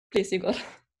Please, Igor.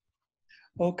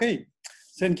 Okay,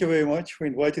 thank you very much for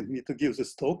inviting me to give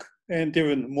this talk, and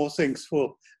even more thanks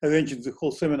for arranging the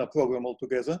whole seminar program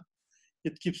altogether.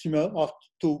 It keeps me up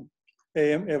to 2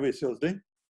 a.m. every Thursday,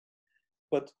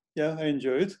 but yeah, I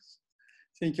enjoy it.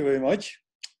 Thank you very much.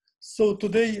 So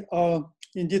today,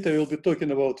 in detail, we'll be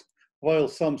talking about Weyl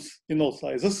sums in all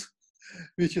sizes,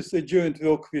 which is a joint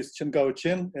work with Chengao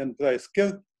Chen and Bryce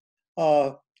Kerr.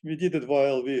 We did it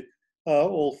while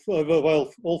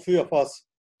all three of us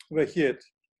were here at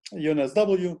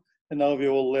UNSW, and now we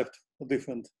all left for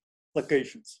different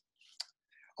locations.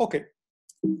 Okay.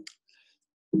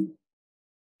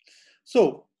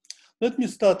 So let me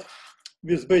start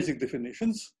with basic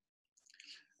definitions.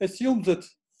 Assume that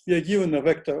we are given a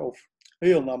vector of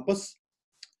real numbers,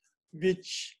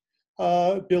 which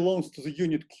belongs to the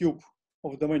unit cube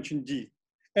of dimension d.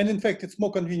 And in fact, it's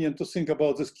more convenient to think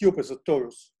about this cube as a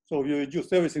torus. So we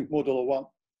reduce everything modulo 1.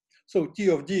 So T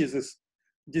of d is this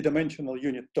d-dimensional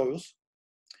unit torus.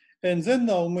 And then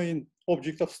our main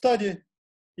object of study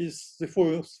is the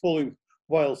following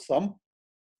Weyl sum,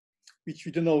 which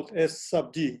we denote as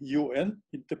sub d un.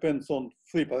 It depends on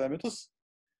 3 parameters.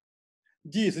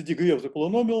 D is the degree of the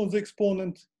polynomial in the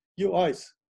exponent,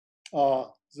 ui's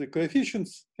are the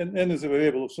coefficients, and n is a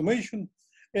variable of summation,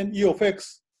 and e of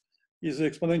x is the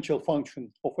exponential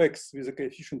function of x with a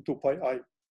coefficient 2 pi I.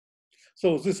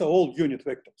 So these are all unit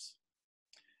vectors.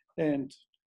 And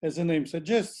as the name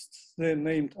suggests, they're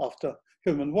named after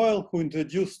Hermann Weyl, who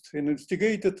introduced and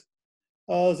instigated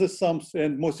the sums,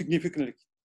 and more significantly,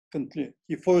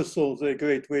 he foresaw their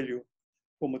great value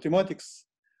for mathematics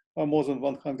more than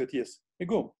 100 years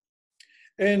ago.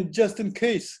 And just in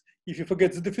case, if you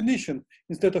forget the definition,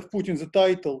 instead of putting the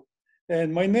title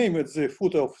and my name at the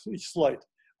footer of each slide,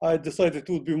 I decided it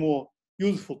would be more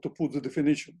useful to put the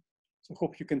definition. So I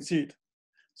hope you can see it.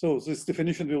 So this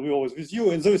definition will be always with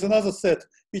you. And there is another set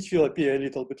which will appear a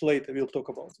little bit later. We'll talk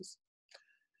about this.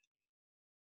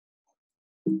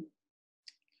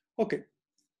 Okay.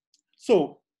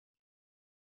 So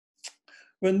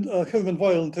when Hermann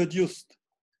Weyl introduced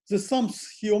the sums,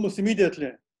 he almost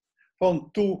immediately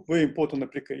found 2 very important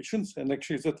applications. And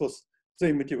actually that was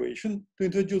their motivation to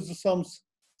introduce the sums.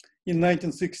 In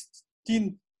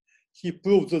 1916, he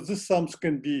proved that these sums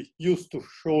can be used to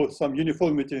show some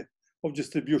uniformity of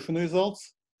distribution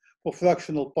results for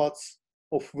fractional parts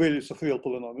of values of real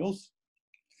polynomials.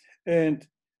 And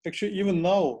actually, even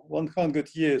now,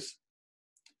 100 years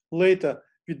later,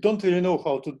 we don't really know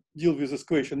how to deal with this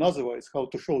question otherwise, how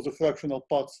to show the fractional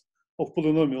parts of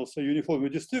polynomials are uniformly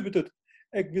distributed,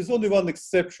 with only one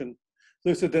exception.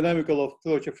 There's a dynamical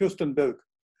approach of Fürstenberg,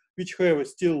 which, however,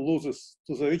 still loses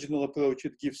to the original approach.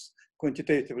 It gives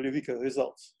quantitatively weaker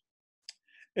results.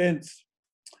 And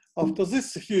after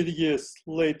this, a few years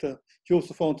later, he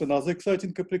also found another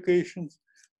exciting application.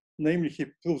 Namely, he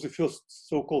proved the first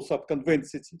so-called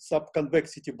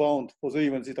subconvexity bound for the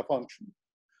even zeta function,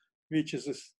 which is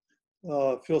this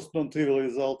first non-trivial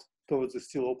result towards the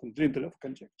still open Lindelöf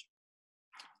conjecture.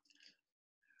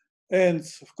 And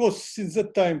of course, since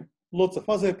that time, lots of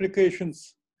other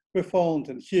applications were found,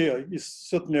 and here is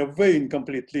certainly a very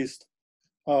incomplete list.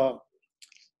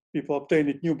 People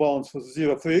obtained new bounds for the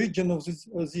zero-free region of this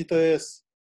zeta s,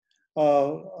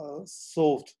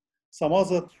 solved some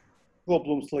other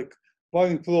problems like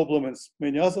varying problem and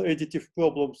many other additive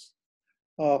problems,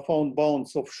 found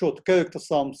bounds of short character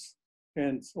sums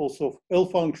and also of L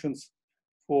functions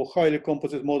for highly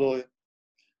composite modular,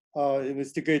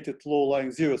 investigated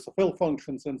low-lying zeros of L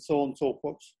functions, and so on and so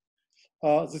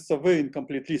forth. This is a very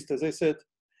incomplete list, as I said.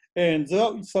 And there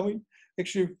are some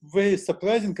actually very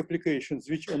surprising applications,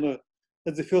 which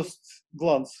at the first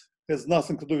glance has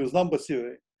nothing to do with number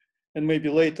theory. And maybe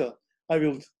later I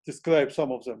will describe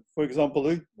some of them. For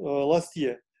example, last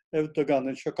year, Erdogan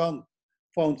and Shakan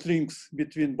found links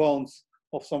between bounds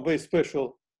of some very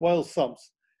special Weyl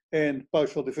sums and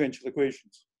partial differential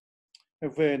equations. A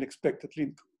very unexpected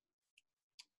link.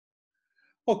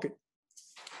 Okay.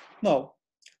 Now,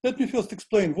 let me first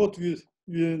explain what we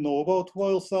know about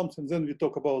Weyl sums, and then we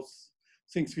talk about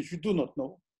things which we do not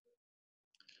know.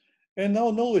 And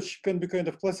our knowledge can be kind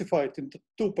of classified into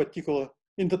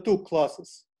two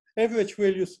classes: average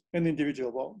values and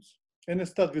individual bounds. And I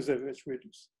start with average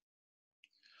values.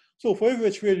 So for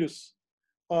average values,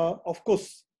 of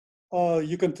course,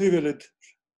 you can trivially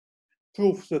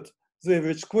prove that the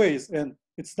average squares, and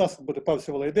it's nothing but a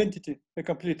Parseval identity, a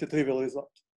completely trivial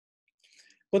result.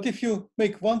 But if you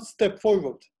make one step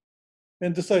forward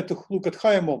and decide to look at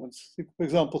higher moments, for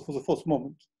example, for the fourth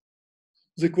moment,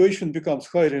 the equation becomes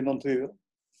highly non-trivial.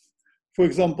 For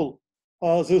example,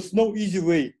 there's no easy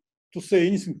way to say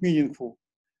anything meaningful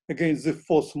against the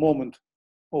fourth moment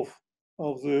of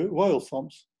the Weyl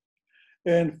sums,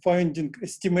 and finding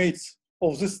estimates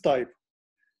of this type,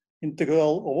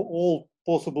 integral of all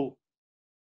possible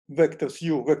vectors,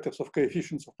 U vectors of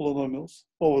coefficients of polynomials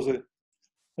over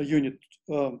the unit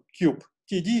cube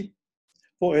TD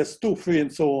for S2, 3,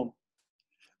 and so on,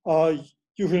 are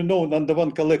usually known under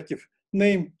one collective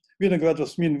name,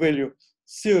 Vinogradov's mean value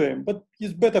theorem, but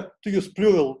it's better to use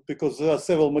plural because there are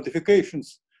several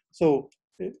modifications. So,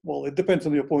 well, it depends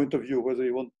on your point of view, whether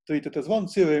you want to treat it as one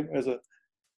theorem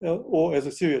or as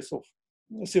a series of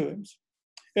theorems.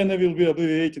 And I will be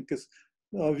abbreviating as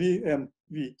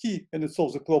VMVT, and it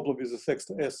solves the problem with this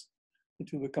extra S.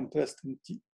 It will be compressed in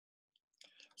T.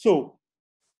 So,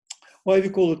 why we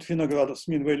call it Vinogradov's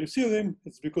mean value theorem?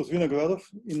 It's because Vinogradov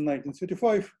in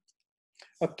 1935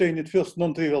 obtained its first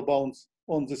non-trivial bounds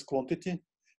on this quantity,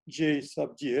 J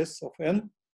sub ds of n,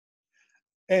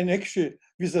 and actually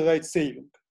with the right saving.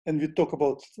 And we talk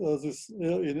about this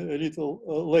in a little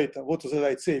later. What is the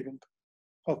right saving?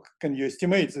 How can you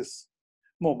estimate these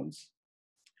moments?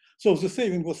 So the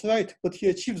saving was right, but he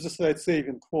achieved this right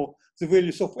saving for the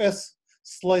values of S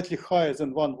slightly higher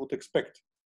than one would expect.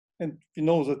 And we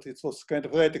know that it was kind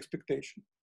of right expectation.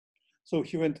 So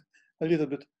he went a little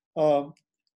bit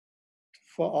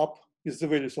far up with the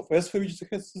values of S for which he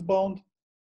has this bound.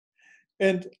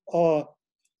 And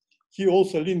he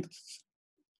also linked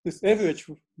this average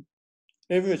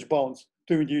bounds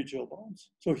to individual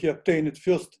bounds. So he obtained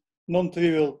first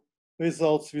non-trivial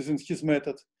results within his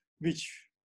method, which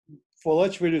for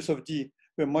large values of D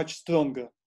were much stronger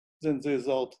than the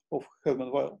result of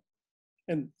Hermann Weyl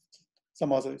and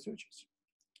some other researchers.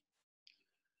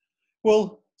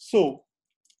 Well, so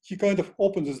he kind of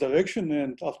opened this direction,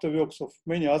 and after works of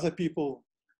many other people,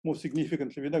 most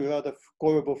significantly Vinogradov,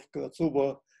 Korobov,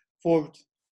 Kratzuba, Ford,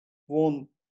 Von,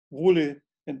 Wooley,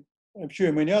 and I'm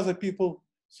sure many other people.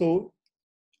 So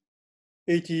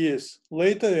 80 years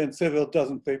later and several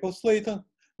dozen papers later,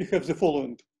 we have the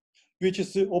following, which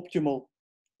is the optimal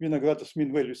Vinogradov's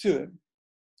mean value theorem.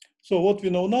 So what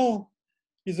we know now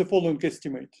is the following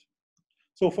estimate.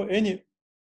 So for any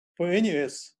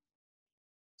S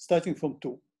starting from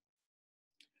 2,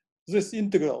 this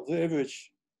integral, the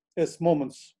average S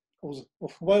moments of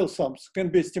Weyl sums, can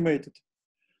be estimated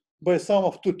by a sum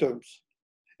of two terms,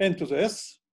 n to the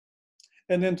S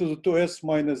and n to the 2S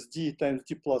minus D times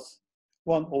D plus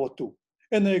 1 over 2.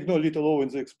 And I ignore little o in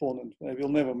the exponent. I will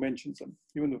never mention them,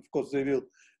 even of course they will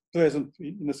present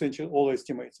in essentially all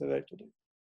estimates I write today.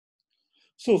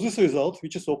 So this result,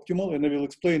 which is optimal, and I will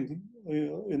explain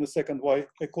in a second why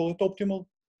I call it optimal,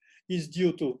 is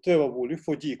due to Trevor-Wooley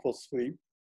for D equals 3.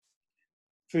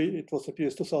 It was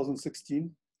appears 2016.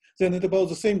 Then at about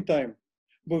the same time,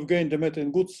 Bourgain, Demeter,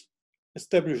 and Guth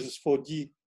establishes for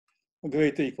D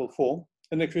greater equal 4.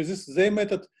 And actually their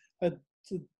method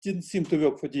didn't seem to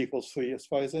work for D equals 3 as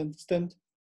far as I understand.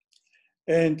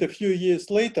 And a few years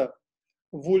later,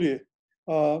 Wooley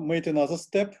made another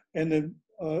step and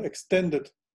extended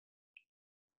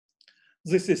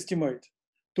this estimate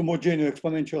to more general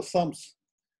exponential sums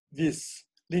with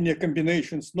linear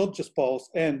combinations, not just powers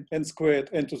n, n squared,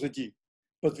 n to the d,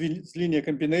 but with linear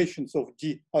combinations of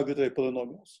d arbitrary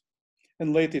polynomials.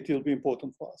 And later it will be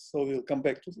important for us, so we'll come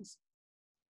back to this.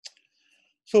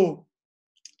 So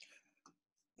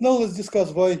now let's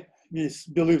discuss why we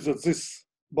believe that this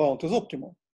bound is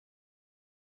optimal.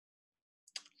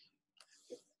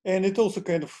 And it also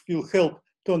kind of will help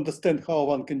to understand how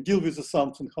one can deal with the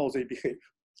sums and how they behave.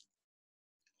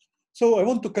 So I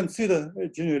want to consider a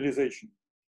generalization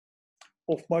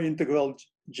of my integral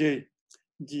J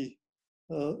d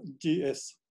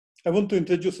ds. I want to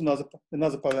introduce another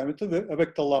parameter, a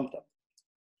vector lambda.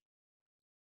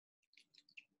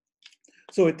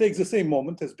 So it takes the same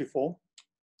moment as before,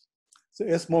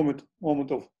 the S moment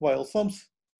of Weyl sums,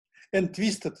 and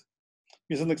twist it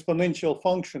with an exponential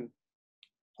function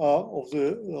of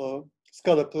the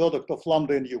scalar product of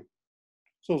lambda and u.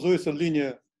 So there is a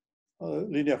linear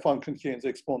function here in the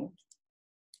exponent.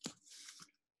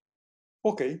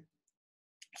 Okay,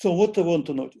 so what I want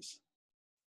to notice?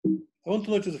 I want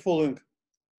to notice the following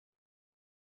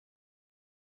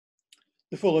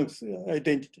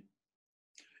identity.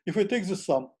 If I take the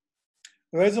sum,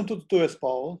 raise them to the 2s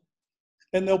power,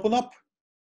 and open up,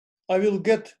 I will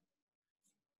get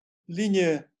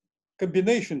linear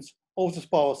combinations of these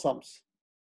power sums.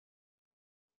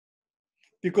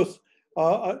 Because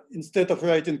instead of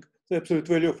writing the absolute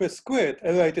value of s squared,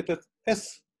 I write it as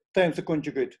s times the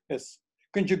conjugate s.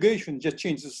 Conjugation just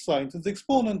changes signs in the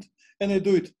exponent, and I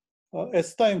do it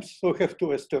s times, so I have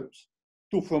two s terms,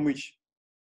 two from each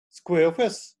square of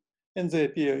s, and they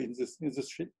appear in this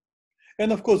shape.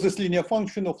 And of course, this linear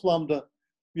function of lambda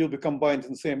will be combined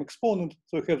in the same exponent,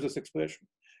 so we have this expression.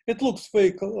 It looks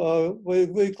very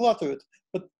cluttered,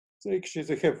 but actually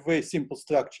they have very simple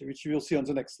structure, which you will see on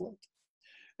the next slide.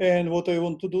 And what I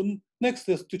want to do next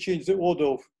is to change the order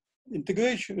of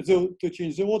integration, to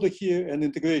change the order here, and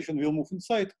integration will move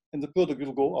inside, and the product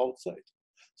will go outside.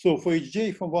 So for each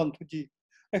j from 1 to d,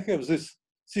 I have this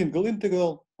single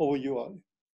integral over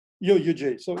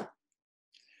uj, sorry.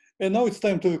 And now it's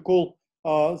time to recall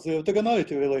the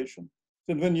orthogonality relation.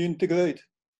 Then when you integrate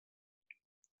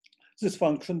this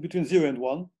function between 0 and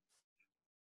 1,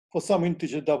 for some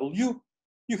integer w,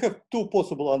 you have two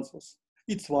possible answers.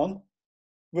 It's 1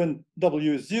 when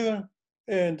w is 0,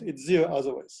 and it's 0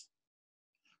 otherwise.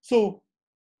 So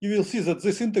you will see that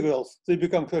these integrals, they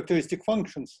become characteristic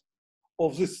functions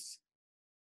of this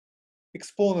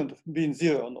exponent being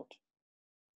 0 or not.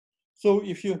 So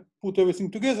if you put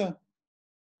everything together,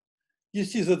 you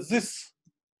see that this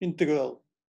integral,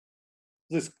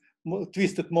 this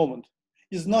twisted moment,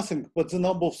 is nothing but the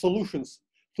number of solutions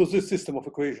to this system of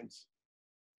equations.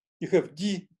 You have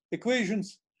d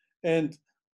equations, and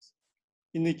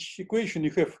in each equation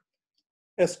you have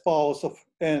s powers of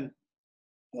n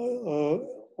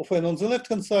on the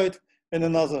left-hand side, and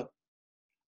another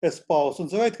s powers on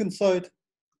the right-hand side,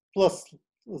 plus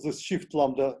this shift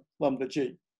lambda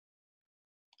j.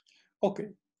 Okay,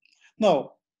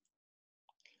 now,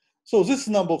 so this is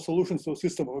the number of solutions to a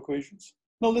system of equations.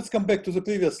 Now let's come back to the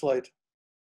previous slide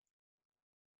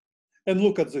and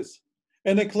look at this.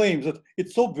 And I claim that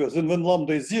it's obvious that when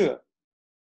lambda is 0,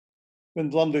 when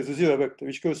lambda is a 0 vector,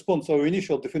 which corresponds to our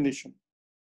initial definition,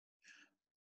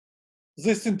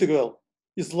 this integral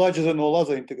is larger than all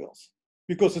other integrals,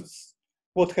 because it's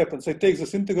what happens. I take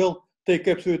this integral, take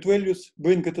absolute values,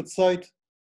 bring it outside,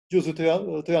 use the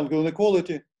triangular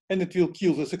inequality, and it will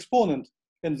kill this exponent,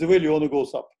 and the value only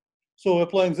goes up. So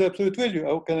applying the absolute value,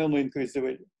 I can only increase the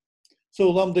value. So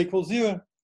lambda equals 0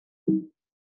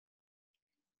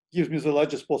 gives me the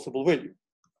largest possible value.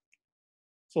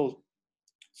 So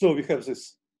we have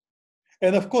this.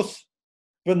 And of course,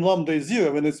 when lambda is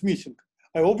 0, when it's missing,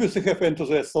 I obviously have n to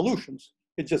the s solutions.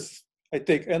 I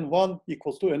take n1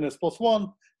 equals to ns plus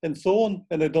 1, and so on,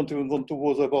 and I don't even want to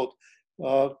bother about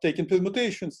taking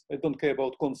permutations. I don't care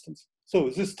about constants. So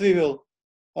this trivial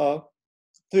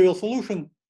solution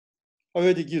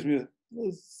already gives me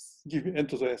n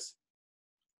to the s.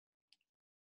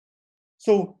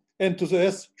 So n to the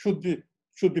s should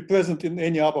be present in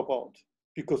any upper bound,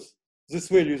 because this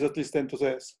value is at least n to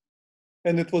the s.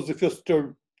 And it was the first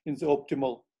term in the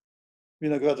optimal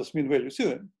Vinogradov's mean value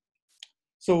theorem.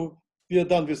 So we are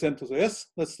done with n to the s.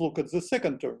 Let's look at the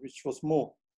second term, which was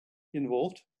more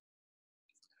involved.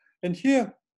 And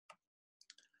here,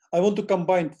 I want to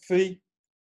combine three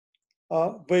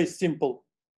very simple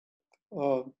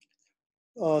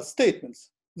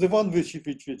statements. The one which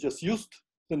we just used,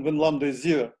 then when lambda is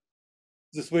 0,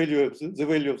 the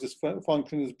value of this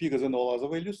function is bigger than all other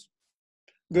values,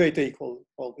 greater equal.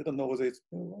 Well, we don't know whether it's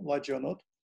larger or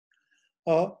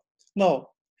not. Now,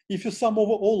 if you sum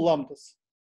over all lambdas,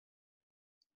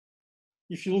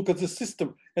 if you look at the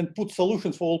system and put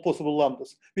solutions for all possible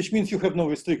lambdas, which means you have no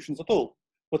restrictions at all.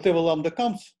 Whatever lambda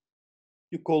comes,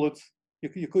 you call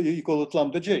it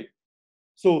lambda j.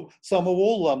 So sum of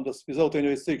all lambdas without any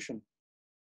restriction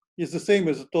is the same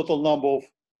as the total number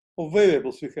of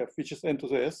variables we have, which is n to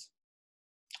the s.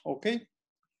 Okay.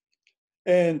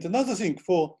 And another thing,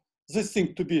 for this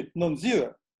thing to be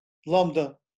non-zero,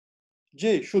 lambda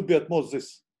j should be at most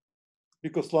this,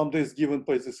 because lambda is given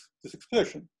by this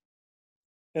expression.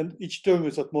 And each term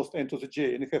is at most n to the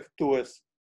j, and you have two s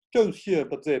terms here,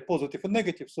 but they're positive and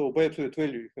negative, so by absolute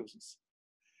value you have this.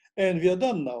 And we are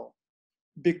done now,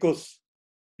 because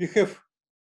we have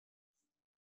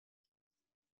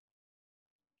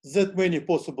that many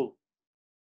possible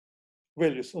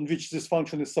values on which this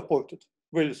function is supported,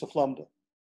 values of lambda.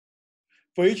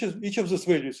 For each of these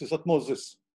values is at most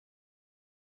this.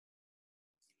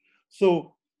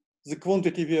 So the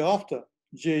quantity we are after,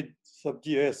 j sub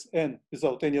ds n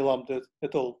without any lambda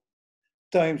at all,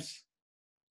 times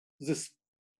this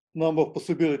number of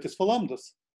possibilities for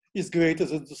lambdas, is greater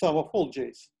than the sum of all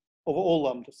j's over all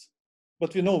lambdas.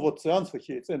 But we know what's the answer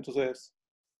here, it's n to the s.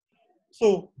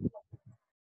 So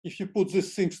if you put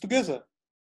these things together,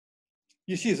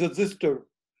 you see that this term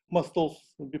must also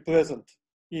be present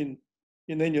in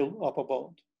any upper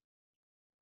bound.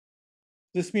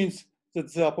 This means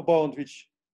that the upper bound, which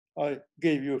I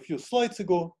gave you a few slides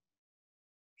ago,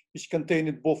 which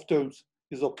contained both terms,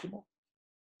 is optimal.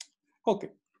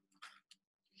 Okay.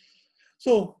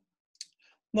 So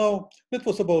now that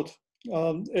was about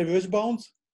average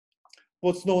bounds.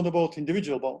 what's known about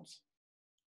individual bounds.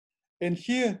 And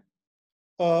here,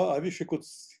 I wish I could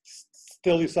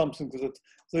tell you something that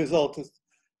the result is,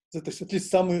 that is at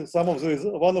least one of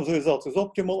the results is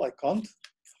optimal. I can't.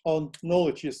 Our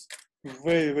knowledge is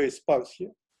very, very sparse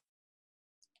here.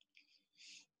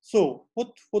 So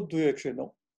what do we actually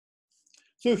know?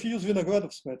 So if you use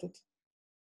Vinogradov's method,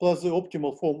 plus the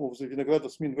optimal form of the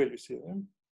Vinogradov's mean value theorem,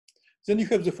 then you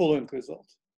have the following result.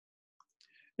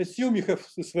 Assume you have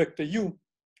this vector u,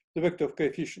 the vector of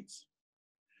coefficients,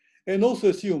 and also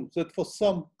assume that for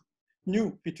some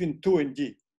nu between 2 and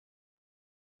d,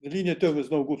 the linear term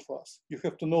is no good for us. You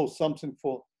have to know something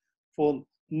for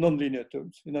nonlinear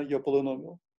terms in your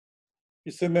polynomial.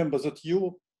 Just remember that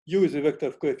u is a vector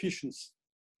of coefficients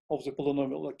of the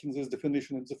polynomial, like in this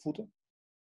definition in the footer.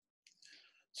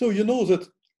 So you know that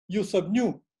u sub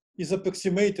nu is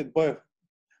approximated by a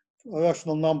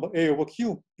rational number a over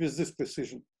q with this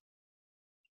precision.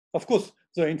 Of course,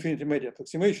 there are infinity many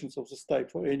approximations of this type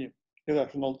for any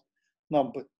irrational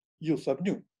number u sub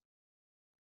nu.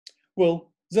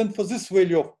 Well, then for this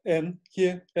value of n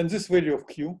here, and this value of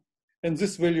q, and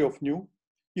this value of nu,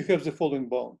 you have the following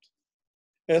bound.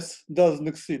 S doesn't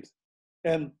exceed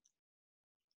n,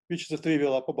 which is a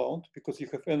trivial upper bound, because you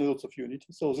have n roots of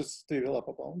unity, so this is trivial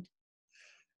upper bound.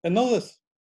 And notice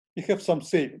you have some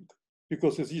saving,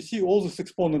 because as you see, all these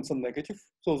exponents are negative,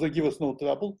 so they give us no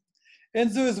trouble. And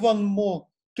there is one more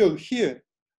term here,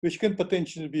 which can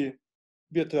potentially be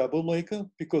a troublemaker,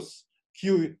 because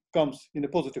q comes in a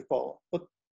positive power. But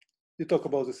we'll talk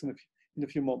about this in a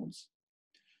few moments.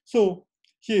 So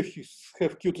here if you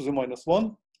have q to the minus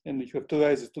 1, and you have to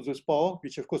raise it to this power,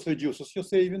 which of course reduces your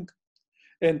saving,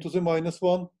 n to the minus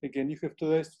 1, again you have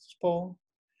to raise to this power.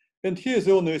 And here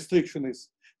the only restriction is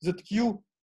that q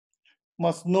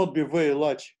must not be very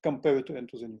large compared to n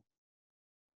to the nu.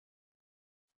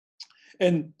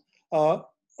 And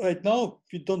right now,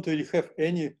 we don't really have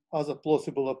any other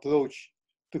plausible approach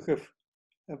to have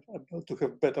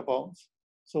better bounds.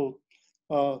 So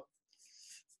at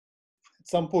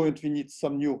some point, we need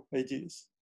some new ideas.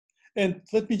 And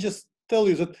let me just tell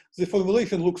you that the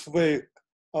formulation looks very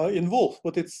involved,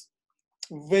 but it's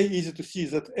very easy to see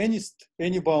that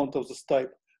any bound of this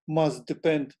type must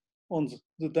depend on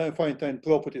the Diophantine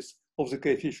properties of the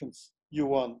coefficients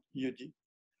u1, ud.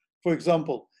 For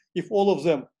example, if all of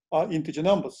them are integer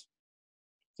numbers,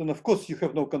 then of course you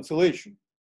have no cancellation.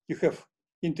 You have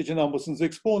integer numbers in the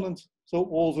exponents, so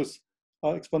all these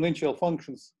exponential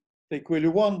functions take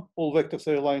value 1, all vectors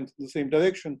are aligned in the same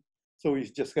direction, so you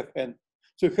just have n.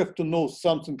 So you have to know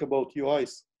something about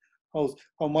ui's,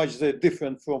 how much they're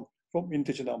different from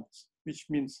integer numbers, which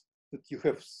means that you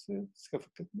have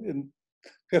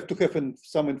to have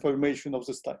some information of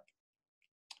this type.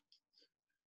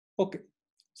 Okay,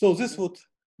 so this would,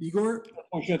 Igor?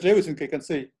 Unfortunately, everything I can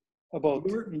say about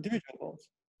Igor? individual bounds.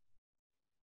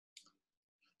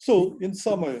 So in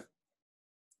summary,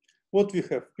 what we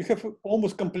have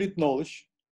almost complete knowledge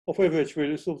of average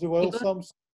values of the Weyl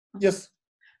sums. Yes.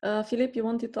 Philip, you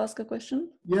wanted to ask a question?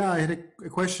 Yeah, I had a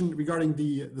question regarding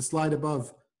the slide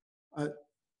above.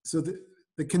 So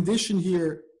the condition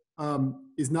here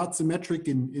is not symmetric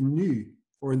in nu,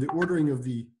 or in the ordering of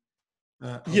the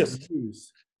yes.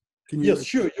 nus. Yes,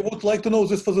 sure. You would like to know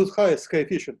this for the highest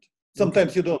coefficient.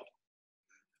 Sometimes you don't.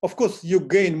 Of course, you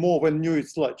gain more when nu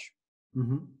is large.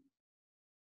 Mm-hmm.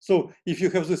 So if you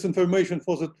have this information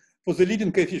for the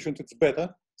leading coefficient, it's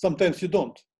better. Sometimes you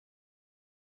don't.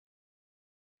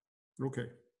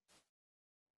 Okay.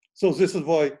 So this is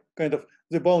why kind of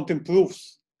the bound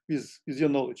improves with your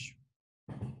knowledge.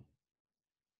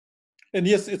 And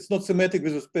yes, it's not symmetric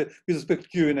with respect to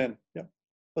q and n. Yeah,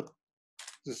 but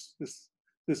this is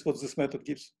what this method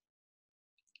gives.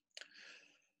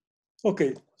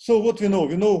 Okay, so what we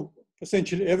know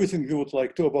essentially everything we would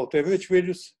like to about average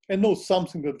values, and know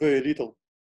something but very little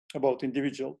about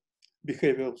individual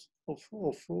behaviors of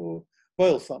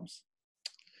Weyl sums.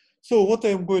 So what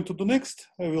I'm going to do next,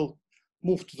 I will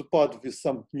move to the part with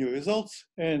some new results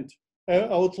and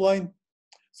outline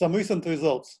some recent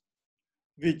results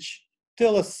which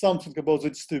tell us something about the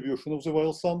distribution of the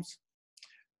Weyl sums.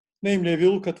 Namely, we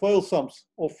look at Weyl sums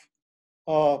of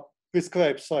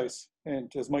prescribed size,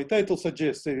 and as my title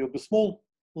suggests, they will be small,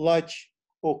 large,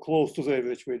 or close to the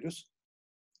average values.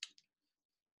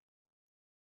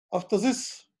 After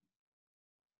this,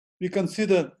 we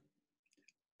consider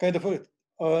kind of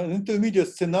an intermediate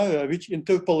scenario which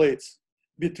interpolates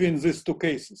between these two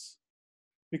cases.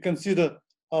 We consider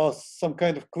some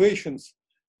kind of equations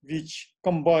which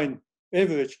combine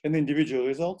average and individual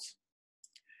results.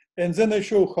 And then I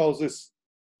show how these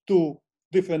two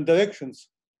different directions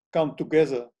come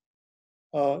together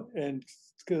and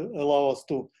allow us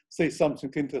to say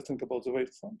something interesting about the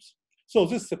Weyl sums. So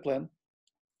this is the plan.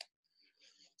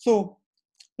 So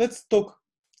let's talk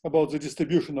about the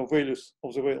distribution of values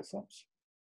of the Weyl sums.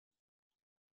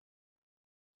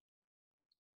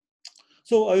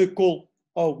 So I recall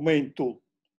our main tool,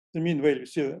 the mean value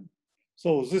theorem.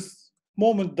 So this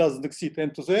moment doesn't exceed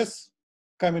n to the s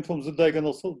coming from the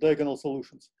diagonal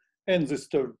solutions, and this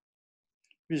term,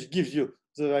 which gives you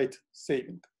the right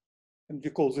saving. And we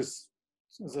call this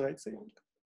the right saving.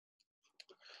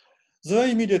 There are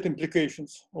immediate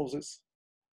implications of this.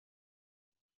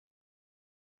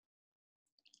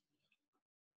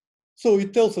 So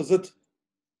it tells us that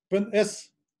when S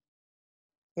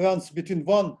runs between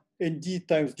 1 and d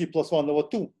times d plus 1 over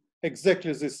 2,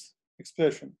 exactly this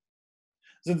expression,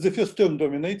 then the first term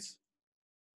dominates.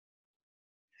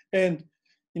 And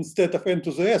instead of n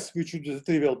to the s, which is the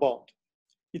trivial bound,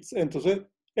 it's n to the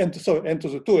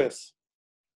 2s,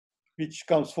 which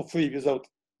comes for free without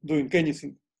doing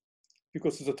anything,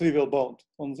 because it's a trivial bound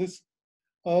on this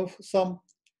sum.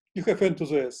 You have n to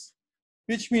the s,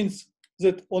 which means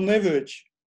that on average,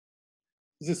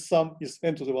 this sum is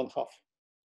n to the 1/2,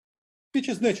 which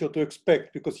is natural to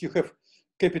expect because you have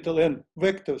capital N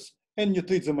vectors and you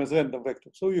treat them as random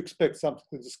vectors. So you expect something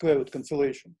like the square root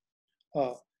cancellation.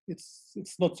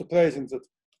 It's not surprising that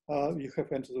you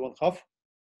have n to the 1/2.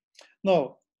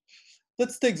 Now,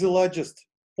 let's take the largest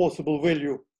possible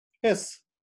value s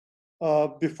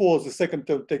before the second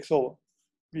term takes over,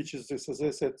 which is this, as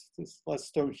I said, this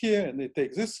last term here, and they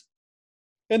take this.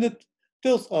 And it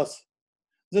tells us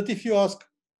that if you ask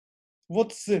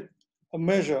what's the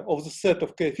measure of the set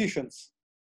of coefficients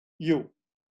u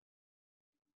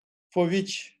for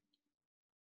which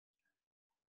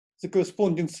the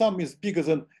corresponding sum is bigger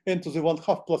than n to the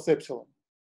 1/2 plus epsilon.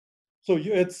 So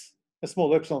you add a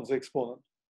small epsilon to the exponent,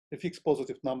 a fixed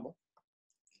positive number.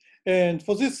 And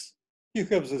for this, you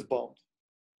have this bound.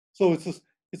 So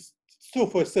it's true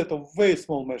for a set of very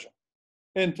small measure,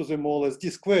 n to the more or less d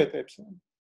squared epsilon.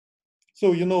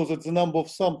 So you know that the number of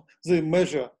sum, the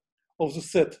measure of the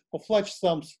set of large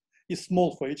sums is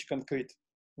small for each concrete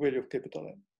value of capital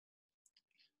N.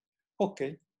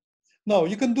 Okay. Now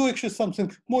you can do actually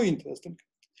something more interesting.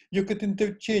 You could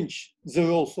interchange the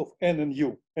roles of n and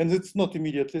u, and it's not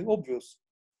immediately obvious.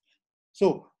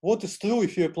 So what is true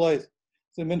if you apply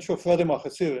the Menshoff-Rademacher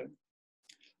theorem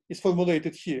is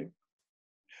formulated here.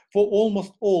 For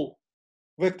almost all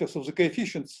vectors of the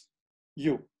coefficients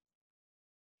u,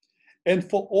 and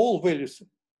for all values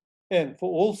n, for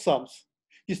all sums,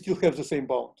 you still have the same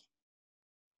bound.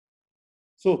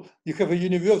 So you have a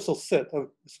universal set, a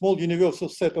small universal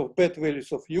set of bad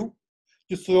values of u,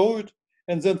 you throw it,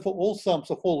 and then for all sums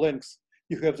of all lengths,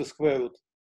 you have the square root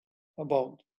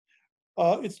bound.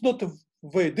 It's not a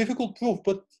very difficult proof,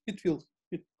 but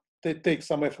it takes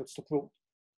some efforts to prove.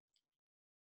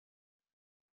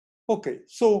 Okay,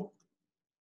 so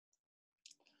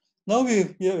now we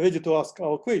are ready to ask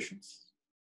our questions.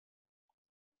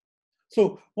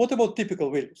 So what about typical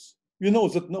values? We know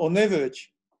that on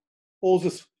average, all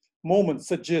these moments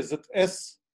suggest that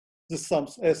S, the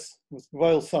sums S with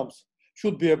Weyl sums,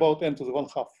 should be about n to the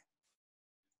 1/2.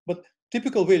 But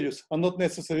typical values are not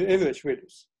necessarily average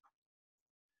values.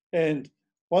 And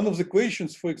one of the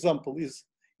equations, for example, is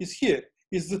here.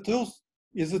 Is it true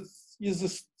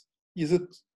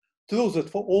that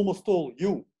for almost all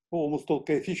u, for almost all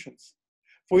coefficients,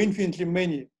 for infinitely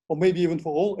many, or maybe even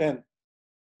for all n,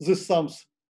 these sums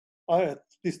are at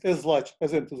least as large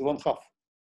as n to the 1/2?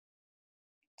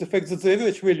 The fact that the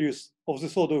average values of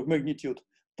this order of magnitude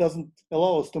doesn't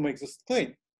allow us to make this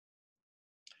claim.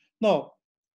 Now,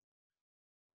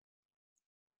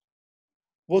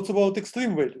 what about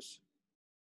extreme values?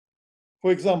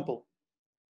 For example,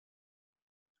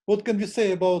 what can we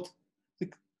say about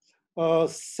the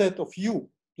set of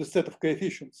u, the set of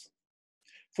coefficients,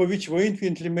 for which for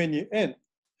infinitely many n,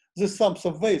 the sums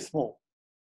are very small,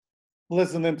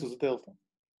 less than n to the delta?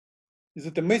 Is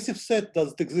it a massive set?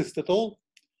 Does it exist at all?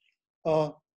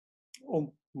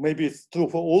 Or maybe it's true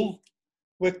for all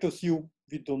vectors u,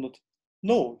 we do not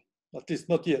know, at least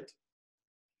not yet.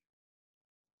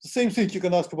 The same thing you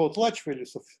can ask about large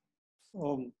values of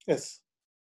S.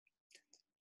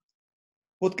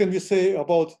 What can we say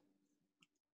about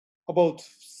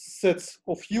sets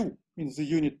of u in the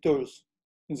unit torus,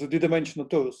 in the d-dimensional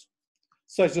torus,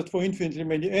 such that for infinitely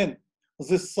many n,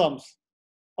 these sums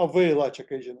are very large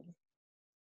occasionally?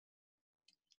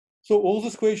 So all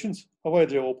these questions are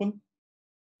widely open.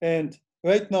 And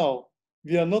right now,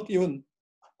 we are not even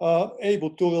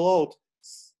able to rule out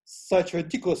such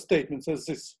ridiculous statements as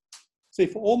this. Say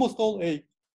for almost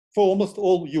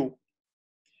all u,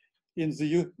 in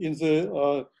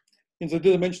the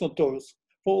d-dimensional torus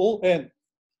for all n,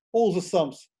 all the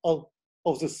sums of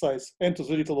this size, n to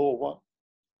the little o 1.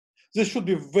 This should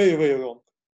be very, very wrong.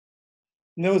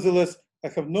 Nevertheless, I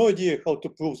have no idea how to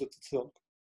prove that it's wrong.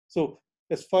 So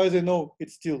as far as I know,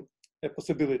 it's still a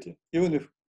possibility, even if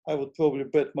I would probably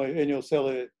bet my annual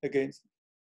salary against it.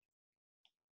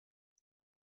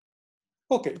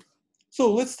 Okay,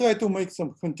 so let's try to make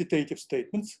some quantitative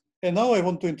statements. And now I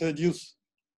want to introduce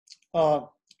a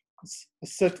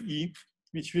set E,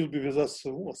 which will be with us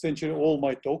essentially all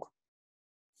my talk.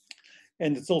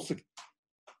 And it's also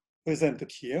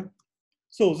presented here.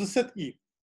 So the set E,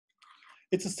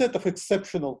 it's a set of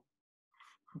exceptional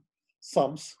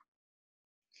sums,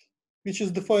 which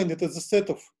is defined as a set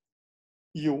of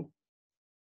U,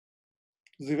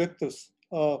 the vectors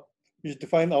which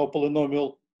define our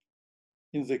polynomial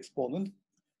in the exponent,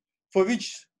 for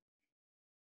which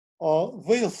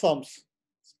Weyl sums,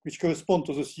 which correspond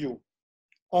to this U,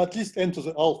 are at least n to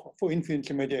the alpha for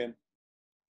infinitely many n.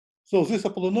 So these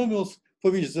are polynomials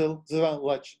for which there are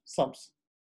large sums.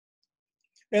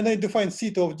 And I define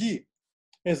theta of D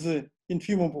as the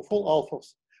infimum of all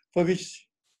alphas for which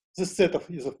the set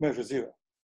is of measure 0.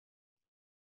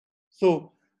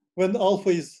 So when alpha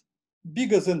is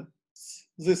bigger than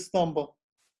this number,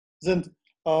 then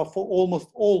for almost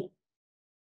all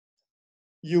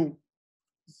U,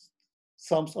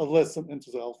 sums are less than n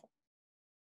to the alpha.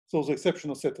 So the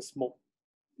exceptional set is small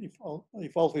if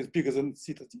alpha is bigger than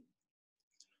theta D.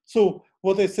 So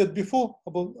what I said before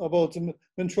about the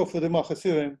Menshov-Rademacher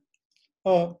theorem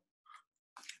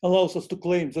allows us to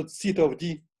claim that theta of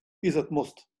D is at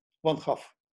most 1/2,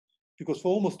 because for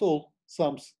almost all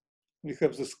sums we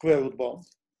have the square root bound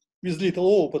with little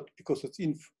o, but because it's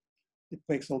inf, it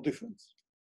makes no difference.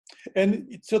 And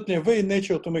it's certainly very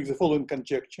natural to make the following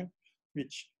conjecture,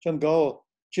 which Changao,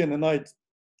 Chen, and I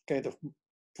kind of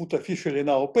put officially in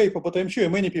our paper, but I'm sure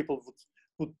many people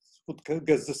would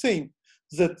guess the same,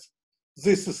 that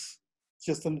this is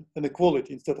just an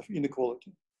equality instead of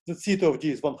inequality. That theta of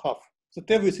D is 1/2. That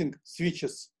everything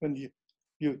switches when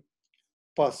you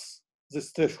pass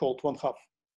this threshold 1/2.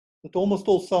 That almost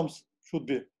all sums should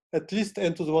be at least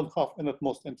n to the 1/2 and at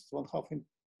most n to the 1/2 in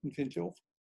infinity of.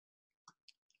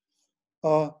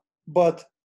 But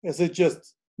as I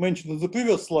just mentioned in the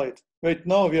previous slide, right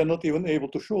now we are not even able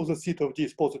to show that theta of D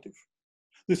is positive.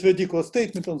 This ridiculous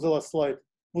statement on the last slide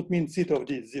would mean theta of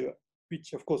D is 0,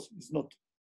 which of course is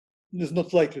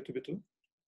not likely to be true.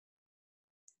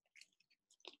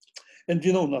 And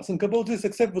we know nothing about this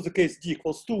except for the case D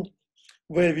equals 2,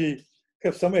 where we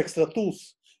have some extra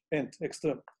tools and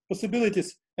extra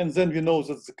possibilities, and then we know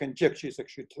that the conjecture is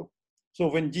actually true. So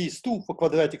when D is 2 for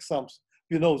quadratic sums,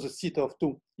 we know the theta of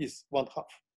 2 is 1/2.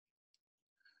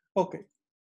 Okay.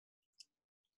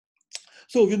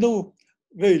 So we know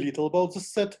very little about the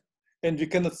set, and we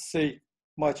cannot say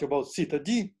much about theta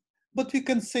D, but we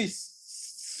can say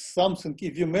something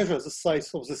if you measure the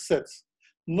size of the sets,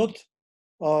 not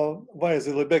via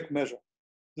the Lebesgue measure.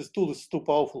 This tool is too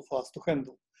powerful for us to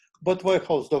handle, but via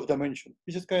Hausdorff dimension,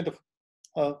 which is kind of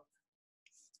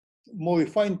more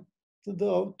refined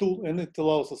tool, and it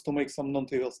allows us to make some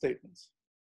non-trivial statements.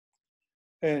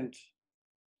 And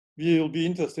we will be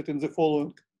interested in the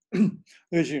following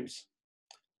regimes.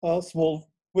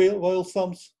 Small Weyl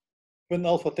sums when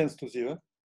alpha tends to 0.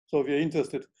 So we are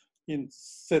interested in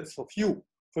sets of U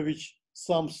for which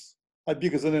sums are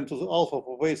bigger than n to the alpha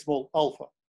for very small alpha,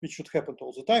 which should happen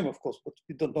all the time, of course, but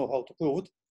we don't know how to prove it.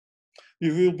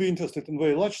 We will be interested in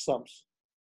very large sums,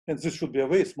 and this should be a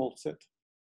very small set.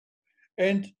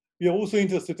 And we are also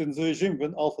interested in the regime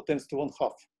when alpha tends to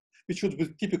 1/2, which should be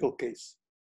the typical case.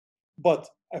 But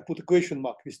I put a question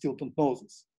mark, we still don't know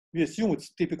this. We assume it's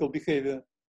typical behavior,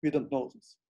 we don't know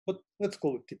this, but let's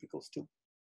call it typical still.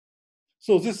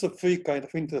 So this is a three kind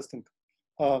of interesting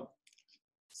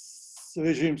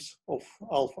regimes of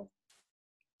alpha.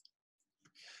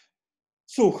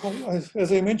 So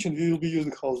as I mentioned, we will be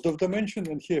using Hausdorff dimension,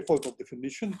 and here formal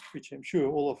definition, which I'm sure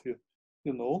all of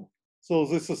you know. So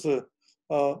this is a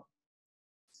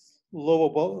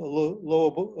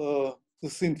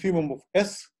this infimum of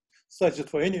S, such that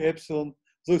for any epsilon,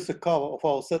 there is a cover of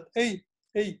our set A,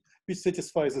 which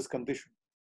satisfies this condition.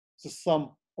 The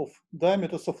sum of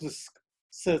diameters of these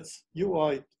sets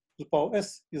Ui to the power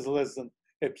S is less than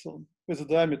epsilon, where the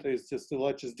diameter is just the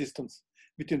largest distance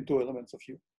between two elements of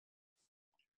U.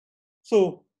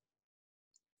 So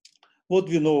what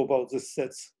do we know about these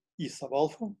sets E sub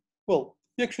alpha? Well,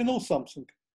 we actually know something.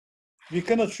 We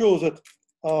cannot show that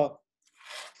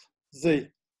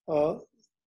they're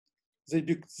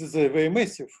very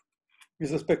massive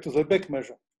with respect to the back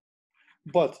measure,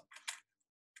 but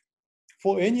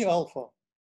for any alpha,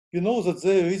 you know that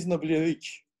they're reasonably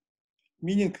rich,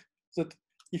 meaning that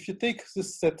if you take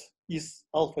this set is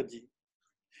alpha D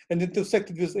and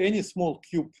intersect it with any small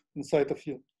cube inside of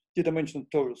your D-dimensional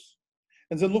torus,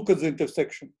 and then look at the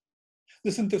intersection.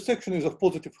 This intersection is of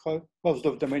positive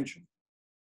Hausdorff dimension.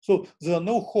 So there are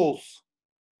no holes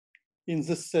in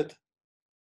this set.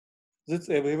 That's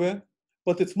everywhere,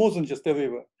 but it's more than just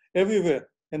everywhere. Everywhere,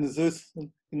 and there is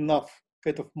enough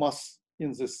kind of mass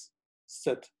in this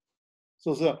set.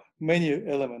 So there are many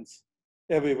elements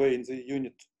everywhere in the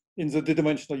unit, in the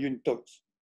D-dimensional unit torus.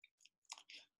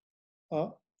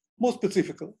 More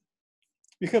specifically,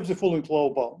 we have the following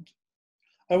lower bound.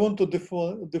 I want to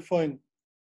define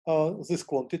this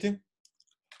quantity,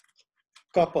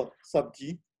 kappa sub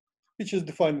d, which is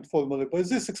defined formally by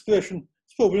this expression.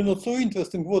 It's probably not so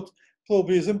interesting. What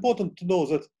probably is important to know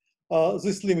that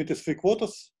this limit is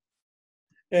 3/4,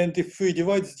 and if 3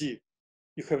 divides d,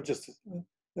 you have just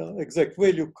exact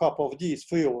value, kappa of d is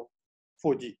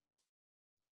 3/4d.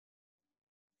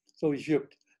 So if you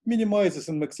minimize this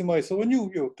and maximize over nu,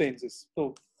 you obtain this.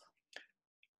 So,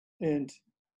 and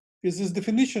with this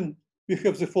definition, we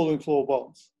have the following lower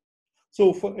bounds.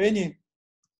 So for any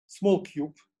small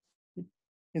cube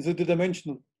in the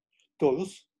D-dimensional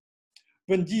torus,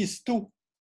 when d is 2,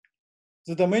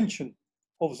 the dimension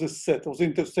of this set, of the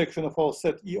intersection of our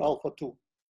set E alpha 2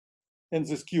 and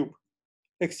this cube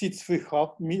exceeds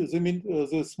 3/2,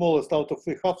 the smallest out of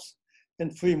 3/2,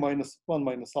 and 3 minus 1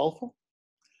 minus alpha.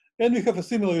 And we have a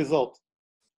similar result,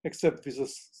 except with a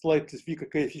slightly weaker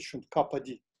coefficient kappa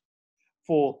d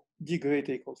for d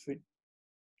greater equal 3.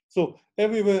 So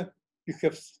everywhere you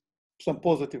have some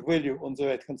positive value on the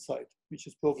right-hand side, which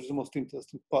is probably the most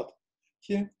interesting part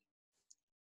here.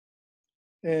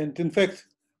 And in fact,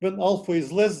 when alpha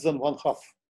is less than 1/2,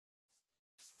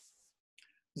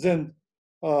 then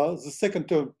the second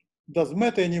term doesn't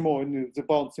matter anymore, and the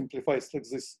bound simplifies like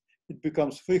this. It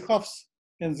becomes 3/2,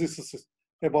 and this is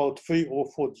about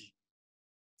 3/4d.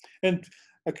 And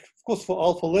of course, for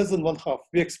alpha less than 1/2,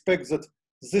 we expect that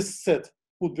this set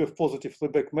would be of positive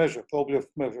Lebesgue measure, probably of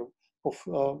measure of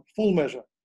full measure.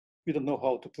 We don't know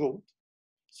how to prove it.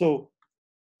 So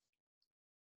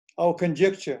our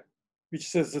conjecture, which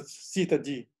says that theta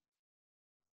d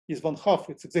is 1/2,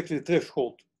 it's exactly the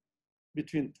threshold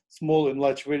between small and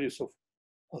large values of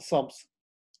sums.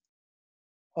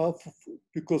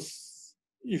 Because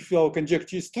if our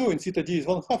conjecture is true and theta d is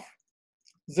 1/2,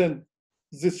 then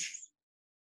this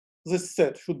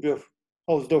set should be of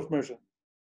Hausdorff measure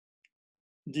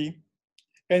d.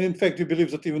 And in fact, we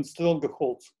believe that even stronger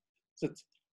holds, that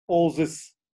all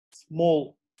these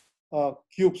small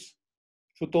cubes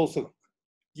should also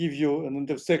give you an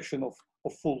intersection of a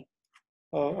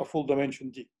full dimension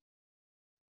d.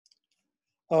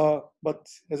 But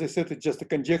as I said, it's just a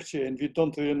conjecture, and we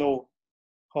don't really know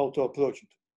how to approach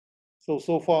it.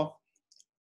 So far,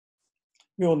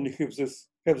 we only have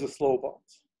this lower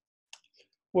bounds.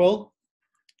 Well,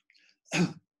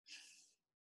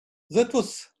 that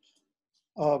was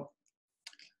a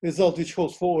result which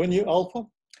holds for any alpha.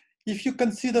 If you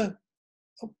consider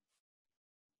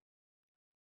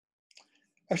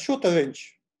a shorter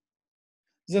range,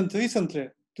 then recently,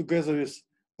 together with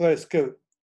price curve,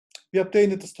 we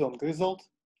obtained a stronger result.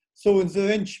 So in the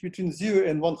range between 0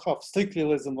 and 1/2, strictly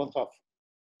less than 1/2,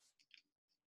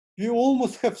 we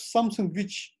almost have something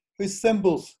which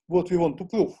resembles what we want to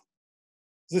prove.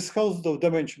 This Hausdorff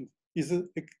dimension is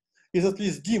at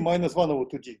least d minus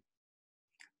 1/2d.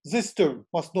 This term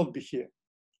must not be here,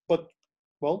 but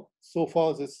well, so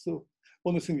far that's the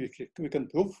only thing we can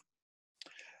prove.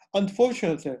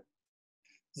 Unfortunately,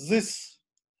 this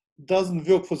doesn't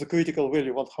work for the critical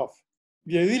value 1/2.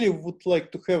 We really would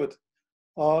like to have it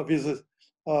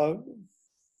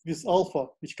with alpha,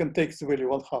 which can take the value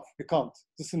 1/2. We can't.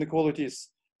 This inequality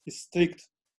is strict,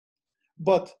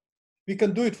 but we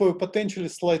can do it for a potentially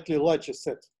slightly larger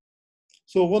set.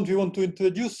 So what we want to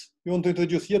introduce,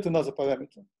 yet another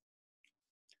parameter.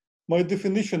 My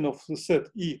definition of the set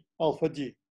E alpha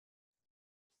D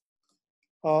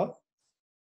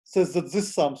says that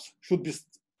these sums should be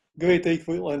greater or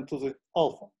equivalent to the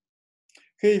alpha.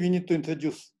 Here we need to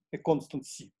introduce a constant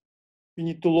C. We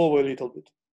need to lower a little bit.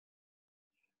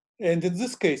 And in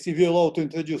this case, if you're allowed to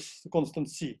introduce the constant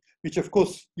C, which of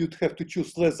course you'd have to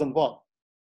choose less than 1,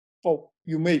 or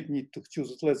you may need to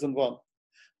choose it less than 1,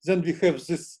 then we have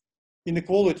this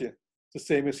inequality, the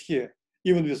same as here,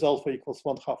 even with alpha equals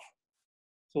 1/2.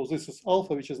 So this is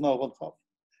alpha, which is now 1/2.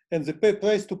 And the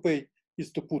price to pay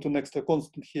is to put an extra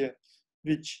constant here,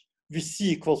 which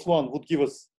VC equals 1 would give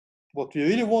us what we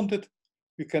really wanted.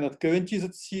 We cannot guarantee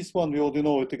that C is 1, we already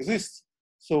know it exists.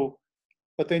 So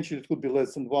potentially it could be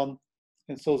less than 1.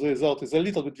 And so the result is a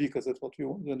little bit weaker than what we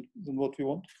want. Than what we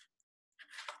want.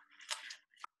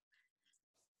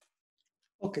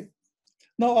 Okay,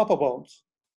 now upper bounds.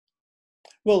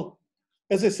 Well,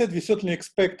 as I said, we certainly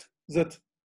expect that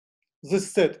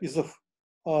this set is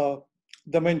of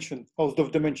dimension,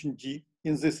 Hausdorff dimension D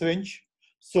in this range.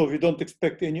 So we don't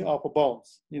expect any upper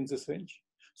bounds in this range.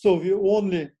 So we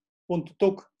only want to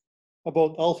talk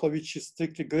about alpha which is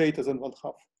strictly greater than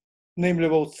 1/2, namely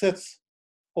about sets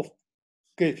of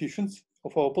coefficients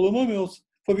of our polynomials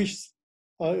for which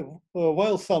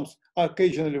Weyl sums are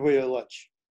occasionally very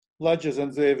large, larger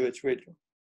than the average value.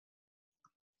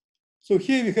 So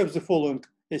here we have the following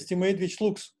estimate, which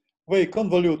looks very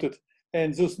convoluted,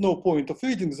 and there's no point of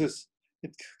reading this.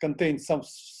 It contains some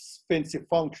fancy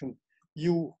function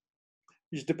u,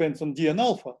 which depends on d and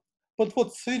alpha. But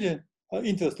what's really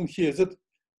interesting here is that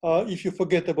if you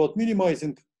forget about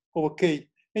minimizing over k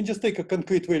and just take a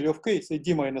concrete value of k, say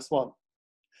d minus 1,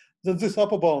 then this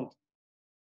upper bound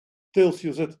tells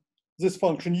you that this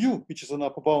function u, which is an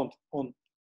upper bound on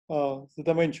the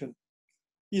dimension,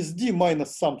 is d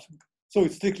minus something. So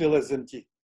it's strictly less than d.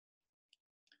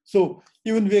 So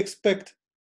even we expect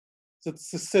that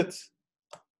the set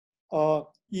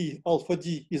E alpha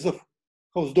d is of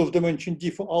Hausdorff dimension d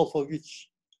for alpha which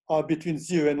are between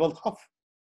 0 and 1/2,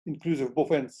 inclusive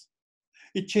both ends.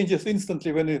 It changes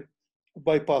instantly when you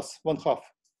bypass 1/2.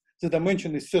 The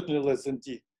dimension is certainly less than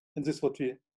d, and this is what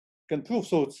we can prove,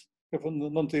 so it's a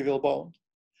non-trivial bound.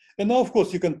 And now, of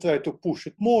course, you can try to push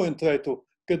it more and try to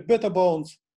get better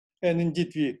bounds, and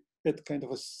indeed we get kind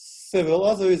of several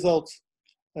other results.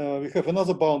 We have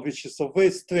another bound which is a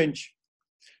very strange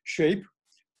shape,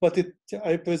 but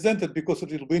I present it because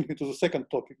it will bring me to the second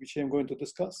topic, which I'm going to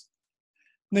discuss.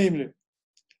 Namely,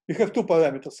 we have two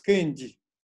parameters, k and d,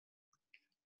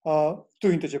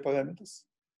 two integer parameters.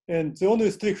 And the only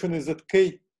restriction is that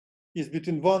k is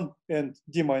between 1 and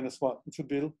d minus 1. It should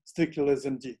be strictly less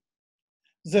than d.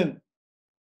 Then,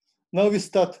 now we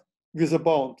start with a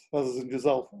bound rather than with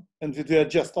alpha, and we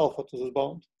adjust alpha to this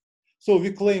bound. So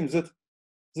we claim that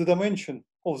the dimension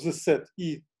of the set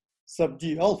E sub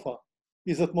d alpha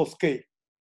is at most k,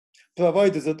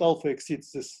 provided that alpha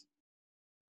exceeds this.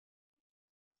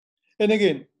 And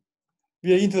again,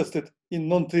 we are interested in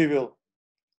non-trivial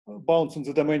bounds on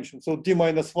the dimension. So d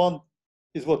minus 1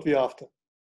 is what we're after.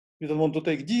 We don't want to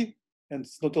take d, and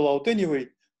it's not allowed anyway.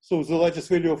 So the largest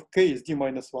value of k is d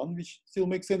minus 1, which still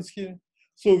makes sense here.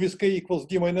 So with k equals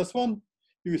d minus 1,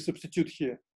 you will substitute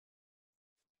here.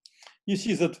 You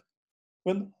see that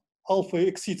when alpha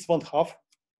exceeds 1/2,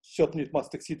 certainly it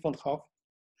must exceed 1/2,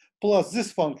 plus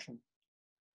this function,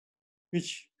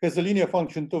 which has a linear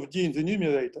function of d in the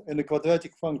numerator and a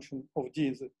quadratic function of d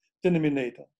in the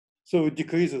denominator. So it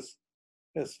decreases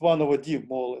as 1 over d,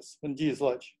 more or less, when d is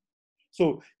large.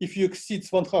 So if you exceed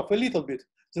 1/2 a little bit,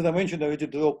 the dimension already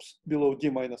drops below d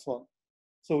minus 1.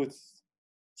 So it's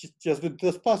just with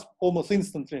this pass, almost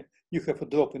instantly, you have a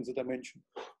drop in the dimension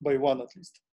by 1 at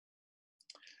least.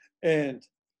 And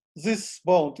this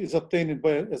bound is obtained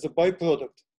as a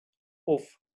byproduct of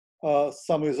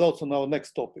some results on our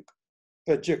next topic,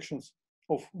 projections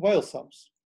of Weyl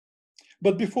sums.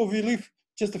 But before we leave,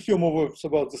 just a few more words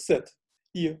about the set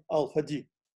E alpha d.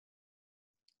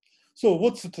 So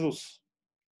what's the truth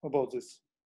about this?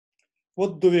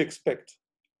 What do we expect?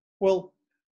 Well,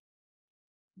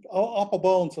 our upper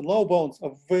bounds and lower bounds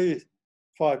are very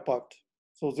far apart,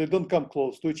 so they don't come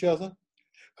close to each other.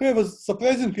 However,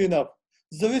 surprisingly enough,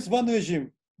 there is one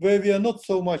regime where we are not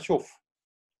so much off.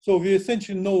 So we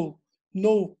essentially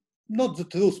know not the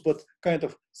truth, but kind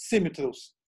of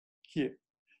semi-truth here.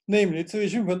 Namely, it's a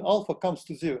regime when alpha comes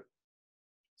to 0.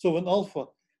 So when alpha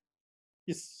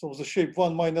is of the shape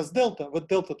 1 minus delta, but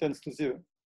delta tends to 0.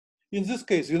 In this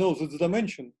case, we know that the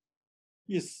dimension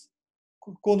is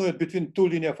congruent between two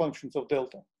linear functions of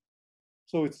delta.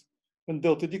 So it's when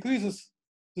delta decreases,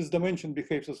 this dimension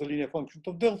behaves as a linear function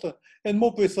of delta, and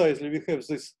more precisely, we have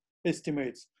these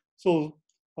estimates. So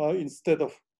instead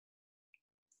of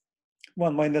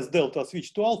 1 minus delta,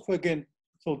 switch to alpha again,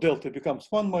 so delta becomes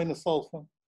 1 minus alpha.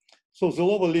 So the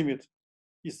lower limit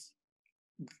is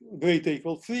greater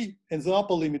equal 3, and the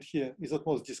upper limit here is at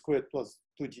most d squared plus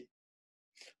 2d.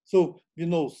 So we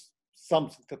know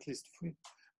something at least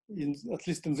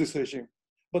in this regime.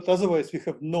 But otherwise, we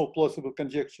have no plausible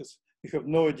conjectures. We have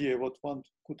no idea what one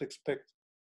could expect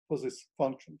for this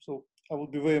function. So I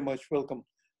would be very much welcome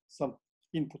some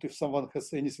input if someone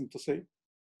has anything to say.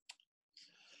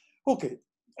 Okay,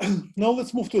 now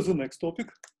let's move to the next topic,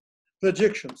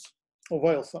 projections of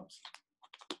Weyl sums.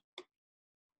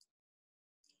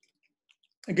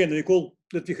 Again, recall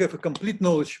that we have a complete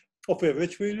knowledge of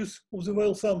average values of the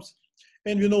Weyl sums,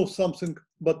 and we know something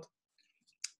but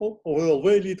overall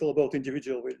very little about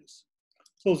individual values.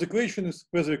 So the question is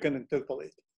whether you can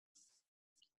interpolate.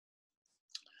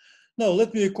 Now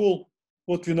let me recall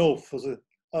what we know for the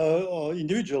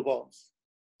individual bounds,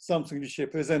 something which I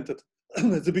presented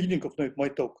at the beginning of my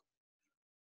talk.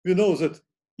 We know that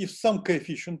if some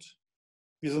coefficient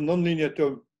with a nonlinear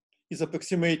term is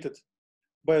approximated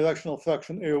by a rational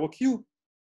fraction a over q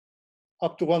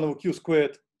up to 1 over q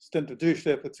squared standard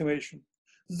Dirichlet approximation,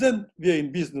 then we are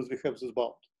in business, we have this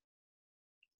bound.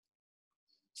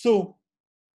 So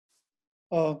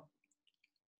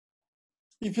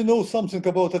if you know something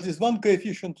about at least one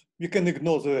coefficient, we can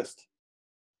ignore the rest.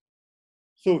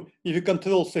 So if you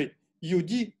control, say,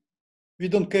 ud, we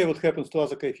don't care what happens to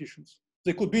other coefficients.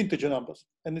 They could be integer numbers,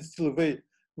 and it's still a very,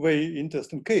 very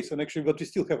interesting case. And actually, but we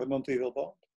still have a non-trivial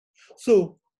bound.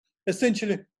 So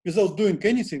essentially, without doing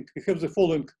anything, we have the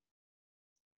following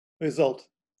result.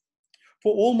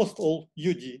 For almost all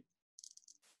ud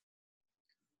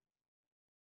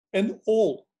and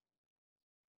all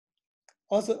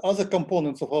other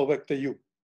components of our vector u,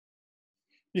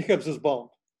 we have this bound.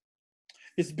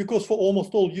 It's because for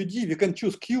almost all ud, we can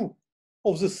choose q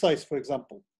of this size, for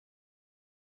example,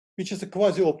 which is a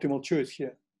quasi-optimal choice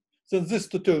here. Then these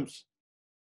two terms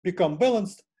become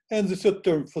balanced, and the third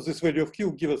term for this value of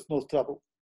q gives us no trouble.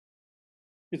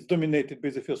 It's dominated by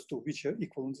the first two, which are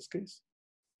equal in this case.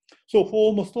 So for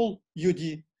almost all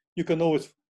ud, you can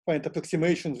always find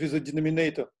approximations with the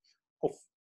denominator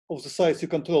of the size you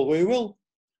control very well.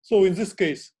 So in this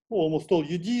case, for almost all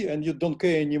ud, and you don't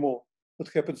care anymore what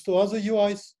happens to other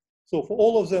ui's. So for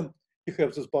all of them, you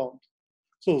have this bound.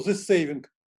 So this saving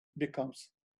becomes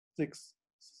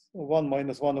 1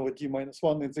 minus 1 over d minus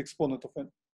 1 is the exponent of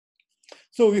n.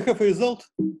 So we have a result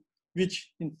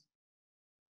which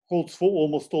holds for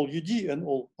almost all ud and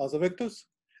all other vectors.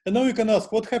 And now you can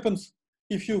ask what happens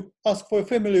if you ask for a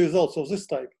family results of this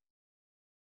type.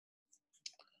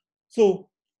 So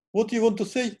what do you want to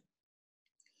say?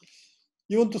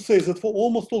 You want to say that for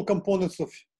almost all components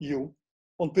of u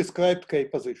on prescribed k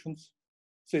positions,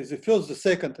 say the first, the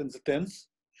second, and the tenth,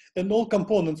 and all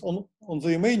components on the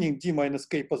remaining d minus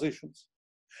k positions,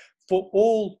 for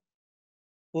all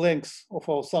lengths of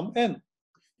our sum n,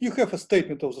 you have a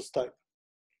statement of this type,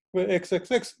 where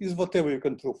xxx is whatever you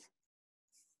can prove.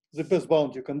 The best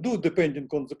bound you can do, depending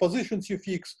on the positions you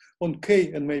fix, on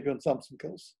k, and maybe on something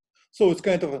else. So it's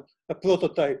kind of a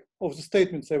prototype of the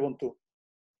statements I want to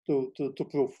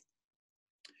prove.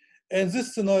 And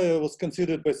this scenario was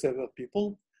considered by several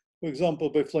people, for example,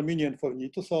 by Flamini and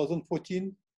Forni,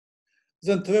 2014.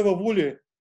 Then Trevor Wooley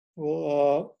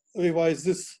revised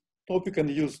this topic and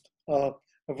used a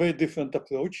very different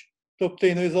approach to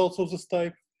obtain results of this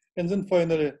type. And then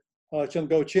finally,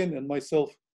 Changao Chen and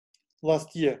myself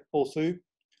last year also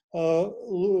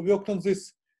worked on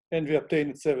this, and we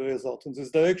obtained several results in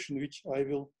this direction, which I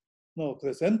will now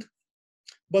present.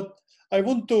 But I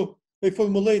want to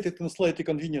reformulate it in a slightly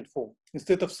convenient form.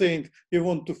 Instead of saying we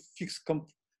want to fix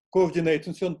coordinates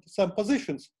on some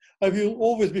positions, I will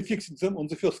always be fixing them on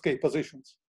the first k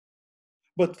positions.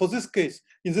 But for this case,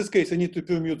 in this case, I need to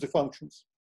permute the functions.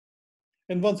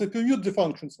 And once I permute the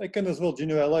functions, I can as well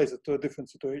generalize it to a different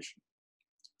situation.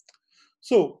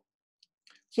 So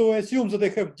I assume that I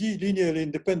have d linearly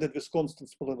independent with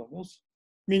constants polynomials,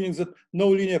 meaning that no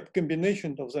linear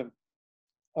combination of them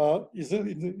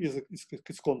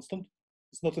is constant.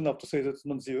 It's not enough to say that it's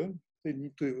non-zero. They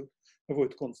need to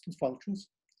avoid constant functions.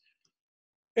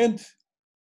 And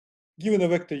given a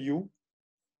vector u,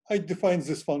 I define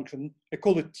this function. I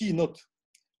call it t, not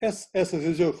s. S is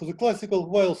reserved for the classical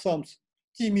Weyl sums.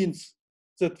 T means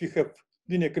that we have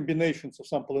linear combinations of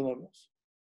some polynomials.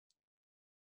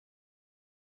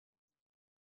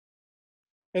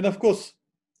 And of course,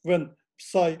 when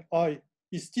psi I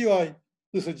is ti,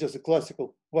 this is just a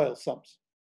classical Weyl sums.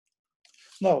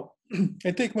 Now,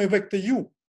 I take my vector u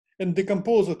and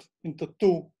decompose it into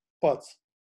two parts.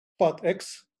 Part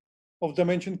x of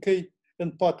dimension k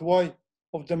and part y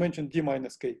of dimension d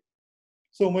minus k.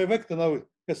 So my vector now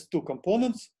has two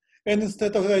components, and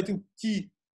instead of writing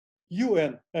t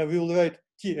un, I will write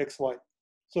t xy.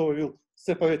 So I will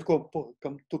separate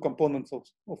two components of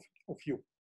u.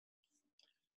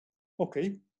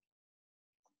 Okay.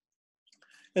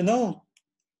 And now,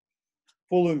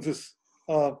 following this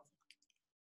work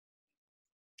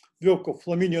of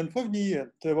Flamini and Forni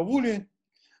and Trevor Wooley,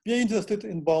 we are interested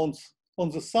in bounds on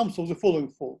the sums of the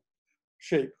following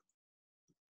shape.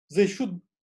 They should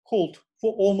hold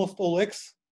for almost all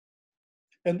x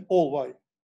and all y.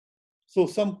 So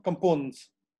some components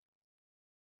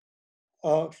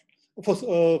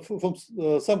from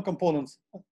some components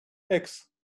X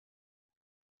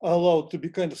are allowed to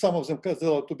be some of them are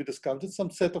allowed to be discounted,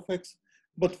 some set of X,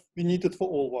 but we need it for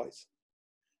all Y's.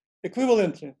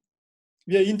 Equivalently,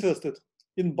 we are interested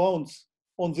in bounds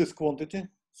on this quantity.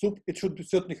 So it should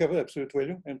certainly have absolute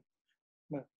value, and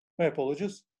my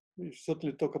apologies. We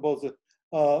certainly talk about the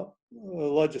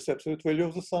largest absolute value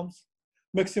of the sums,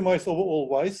 maximize over all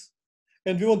Y's,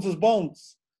 and we want these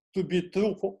bounds to be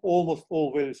true for almost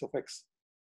all values of X.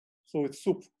 So it's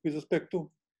sup with respect to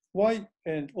Y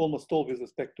and almost all with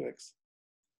respect to X.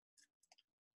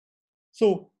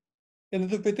 So an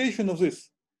interpretation of this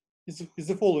is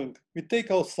the following. We take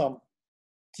our sum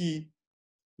T,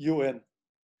 UN,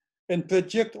 and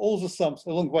project all the sums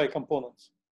along Y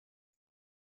components.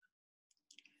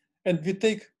 And we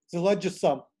take the largest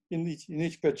sum in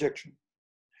each projection.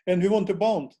 And we want a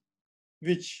bound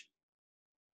which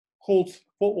holds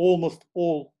for almost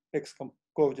all X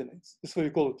coordinates. This is what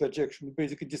we call a projection. We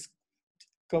basically just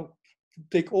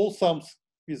take all sums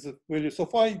with the values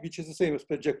of I, which is the same as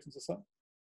projecting the sum.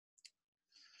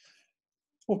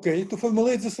 Okay, to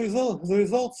formulate this the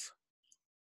results,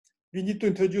 we need to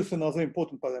introduce another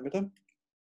important parameter,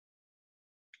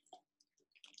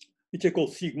 which I call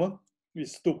sigma,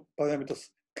 with two parameters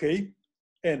k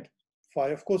and phi,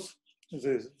 of course.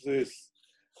 This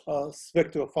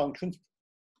vector of functions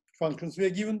we are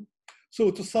given.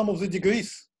 So to sum of the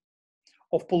degrees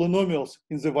of polynomials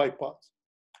in the Y part,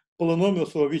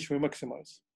 polynomials over which we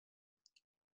maximize.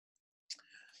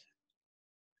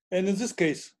 And in this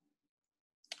case,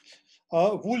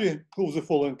 Wooley proves the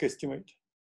following estimate.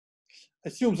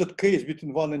 Assume that k is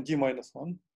between 1 and d minus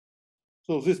 1.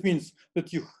 So this means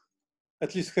that you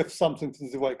at least have something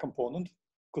in the Y component,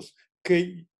 because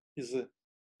k is a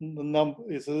number,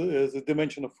 is a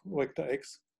dimension of vector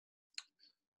x.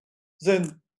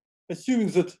 Then, assuming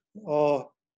that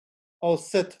our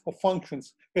set of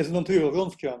functions has a non-trivial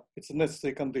Wronskian, it's a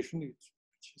necessary condition,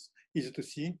 which is easy to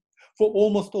see. For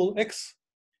almost all x,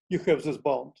 you have this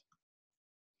bound.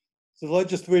 The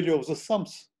largest value of the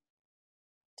sums,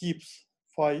 tips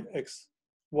phi x,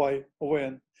 y over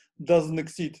n, doesn't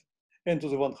exceed n to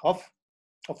the 1/2.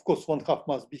 Of course, 1/2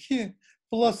 must be here,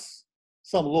 plus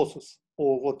some losses,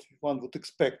 or what one would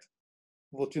expect,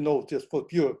 what you know just for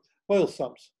pure Weyl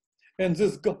sums. And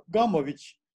this gamma,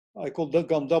 which I call the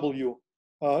gamma W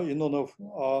in honor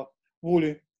of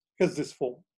Wooley, has this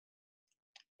form.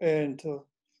 And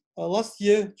last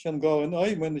year, Changao and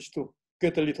I managed to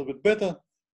get a little bit better.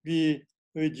 We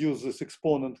reduce this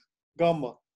exponent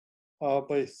gamma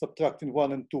by subtracting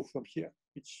 1 and 2 from here,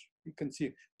 which you can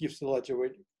see gives a larger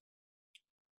value.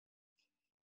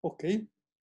 Okay.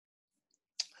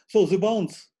 So the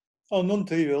bounds are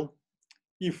non-trivial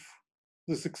if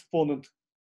this exponent,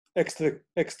 extra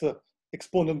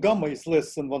exponent gamma is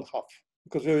less than 1/2,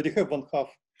 because we already have 1/2,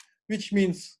 which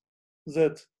means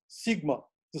that sigma,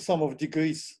 the sum of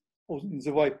degrees in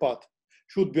the Y part,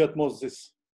 should be at most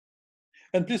this.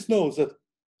 And please know that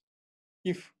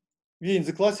if we're in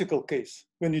the classical case,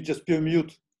 when you just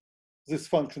permute these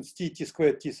functions t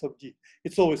squared, t sub d,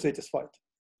 it's always satisfied.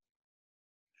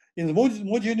 In the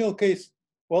more general case,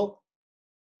 well,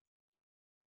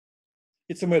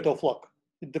 it's a matter of luck.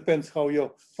 It depends how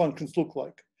your functions look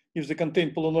like. If they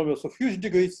contain polynomials of huge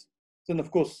degrees, then of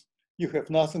course you have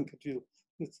nothing.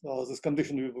 This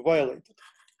condition will be violated.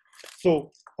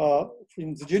 So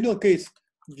in the general case,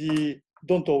 we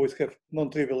don't always have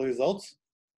non-trivial results,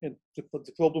 and the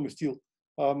problem is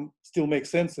still makes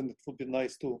sense, and it would be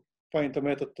nice to find a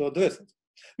method to address it.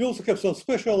 We also have some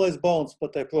specialized bounds,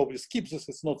 but I probably skip this.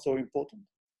 It's not so important.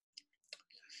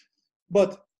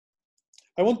 But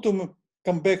I want to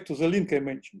come back to the link I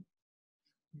mentioned.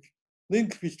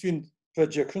 Link between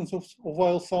projections of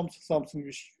Weyl sums, something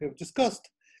which we have discussed,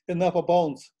 and upper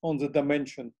bounds on the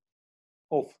dimension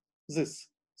of this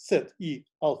set E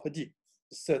alpha D,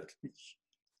 the set which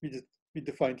we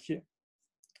defined here.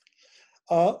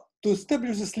 To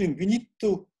establish this link, we need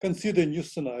to consider a new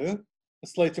scenario, a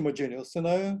slightly more general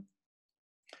scenario,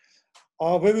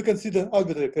 where we consider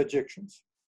arbitrary projections.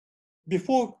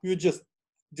 Before, we just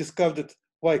discarded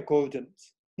Y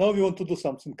coordinates. Now we want to do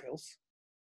something else.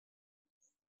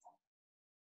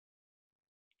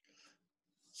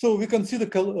 So we consider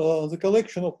the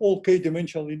collection of all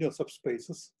k-dimensional linear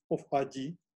subspaces of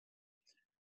RD,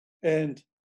 and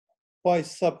phi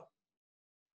sub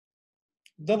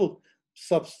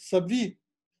V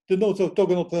denotes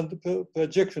orthogonal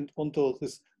projection onto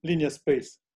this linear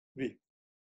space V.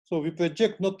 So we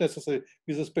project not necessarily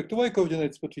with respect to Y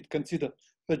coordinates, but we consider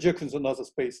projections on other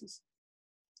spaces.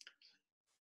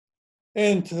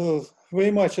 And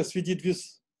very much as we did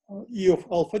with E of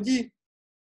alpha D,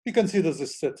 we consider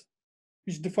this set,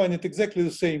 which define it exactly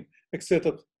the same, except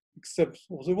of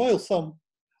the Weyl sum.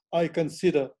 I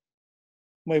consider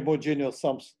my more general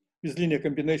sums with linear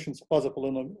combinations of other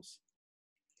polynomials,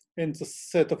 and the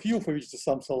set of U for which the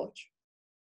sums are large.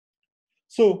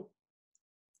 So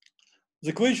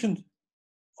the question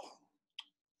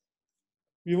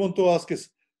we want to ask is,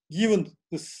 given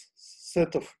this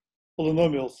set of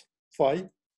polynomials phi,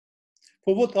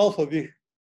 for what alpha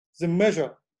the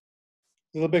measure,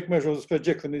 the Lebesgue measure of this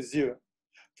projection is 0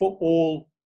 for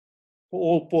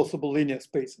all possible linear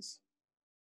spaces?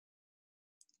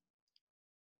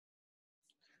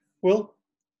 Well,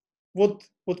 what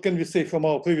can we say from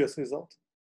our previous result?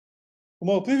 From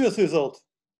our previous result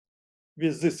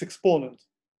with this exponent,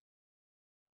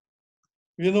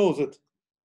 we know that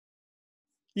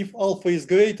if alpha is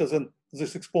greater than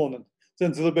this exponent,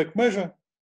 then the Lebesgue measure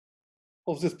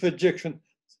of this projection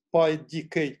pi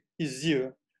dk is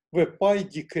 0, where pi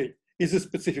dk is a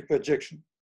specific projection,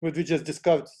 where we just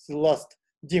discovered the last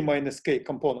d minus k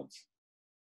components.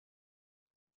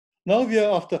 Now we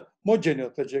are after more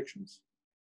general projections,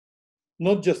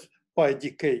 not just pi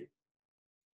dk,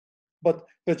 but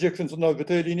projections on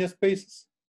arbitrary linear spaces.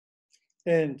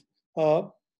 And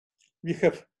we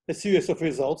have a series of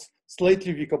results,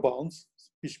 slightly weaker bounds,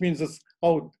 which means that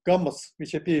our gammas,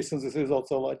 which appears in these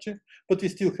results, are larger, but we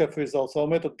still have results. Our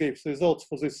method gave results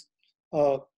for these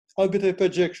arbitrary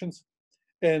projections,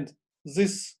 and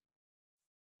this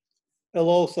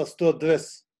allows us to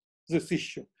address this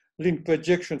issue, link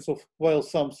projections of Weyl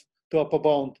sums to upper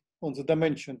bound on the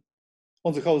dimension,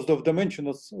 on the Hausdorff dimension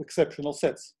of exceptional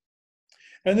sets.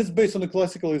 And it's based on a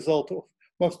classical result of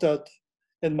Marstrand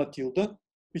and Matilda,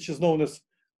 which is known as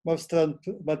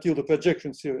Marstrand-Matilda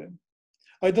projection theorem.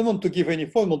 I don't want to give any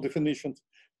formal definitions,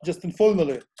 just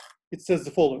informally, it says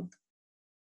the following.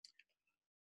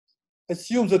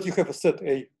 Assume that you have a set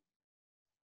A,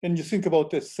 and you think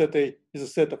about this set A is a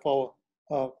set of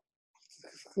our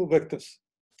vectors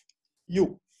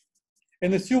U,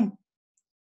 and assume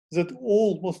that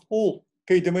almost all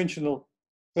k-dimensional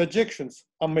projections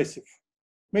are massive.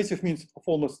 Massive means of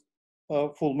almost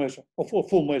full measure, of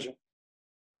full measure.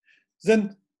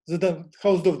 Then the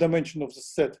Hausdorff dimension of the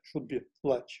set should be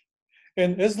large,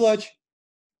 and as large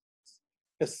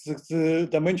as the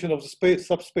dimension of the space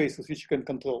subspaces which you can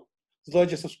control. The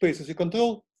larger subspaces you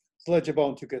control, the larger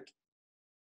bound you get.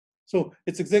 So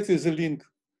it's exactly the link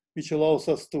which allows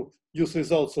us to use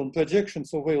results on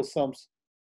projections of Weyl sums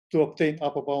to obtain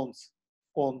upper bounds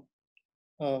on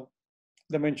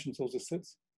dimensions of the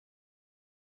sets.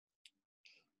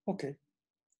 Okay.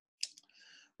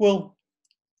 Well,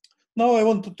 now I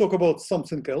want to talk about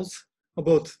something else,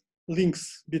 about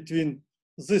links between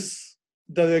this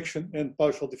direction and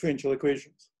partial differential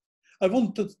equations. I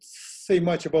won't say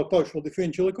much about partial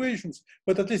differential equations,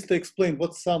 but at least to explain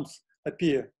what sums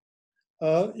appear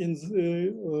in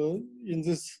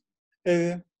this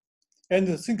area. And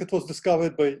I think it was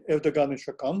discovered by Erdogan and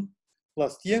Shakan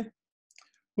last year,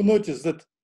 who noticed that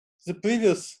the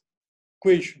previous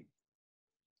equation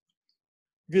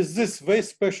with this very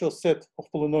special set of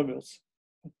polynomials,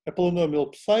 a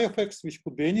polynomial psi of x, which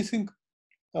could be anything,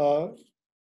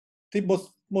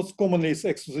 most commonly is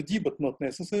x to the d, but not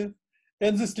necessary,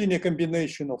 and this linear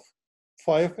combination of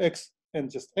phi of x and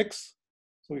just x,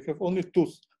 so we have only two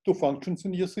functions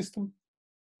in your system.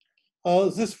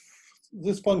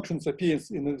 This functions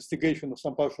appears in the investigation of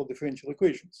some partial differential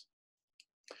equations.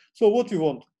 So what we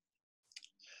want?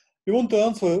 We want to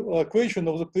answer an equation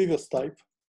of the previous type,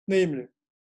 namely,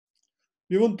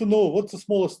 we want to know what's the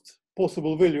smallest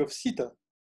possible value of theta,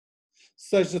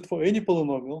 such that for any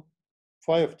polynomial,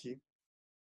 phi of t,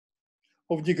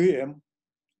 of degree m,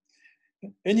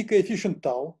 any coefficient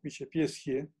tau, which appears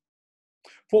here,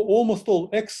 for almost all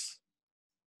x,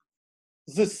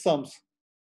 these sums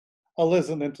are less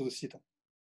than n to the theta.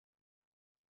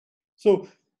 So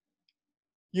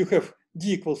you have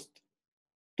d equals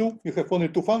 2, you have only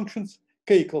two functions,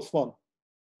 k equals 1.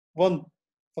 One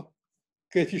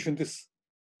coefficient is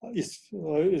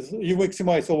you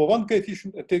maximize over one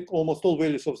coefficient and take almost all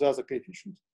values of the other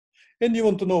coefficient. And you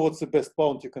want to know what's the best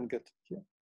bound you can get here.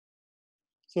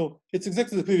 So it's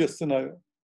exactly the previous scenario.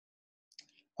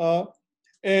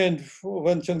 And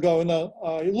when Chengao and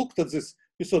I looked at this,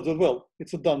 we thought that, well,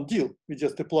 it's a done deal. We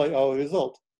just apply our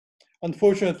result.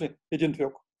 Unfortunately, it didn't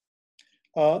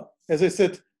work. As I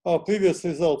said, our previous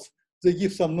results, they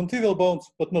give some non-trivial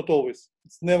bounds, but not always.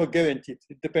 It's never guaranteed.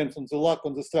 It depends on the luck,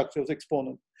 on the structure of the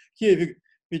exponent. Here,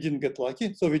 we didn't get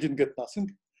lucky, so we didn't get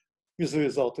nothing with the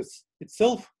result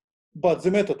itself, but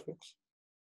the method works.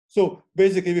 So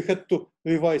basically, we had to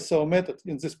revise our method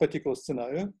in this particular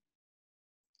scenario.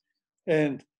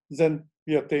 And then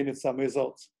we obtained some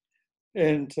results.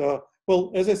 And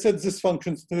well, as I said, this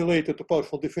function is related to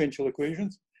partial differential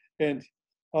equations. And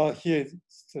here,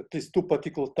 at least two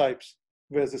particular types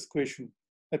where this equation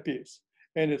appears.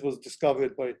 And it was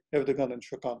discovered by Erdogan and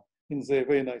Shokan in their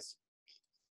very nice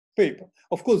paper.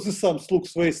 Of course, this sums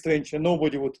looks very strange and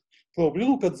nobody would probably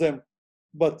look at them,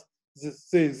 but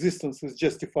their existence is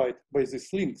justified by these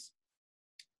links.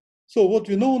 So what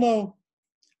we know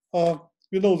now,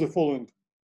 we know the following.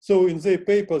 So in their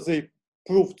paper, they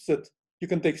proved that you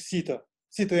can take theta.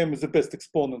 Theta m is the best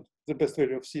exponent, the best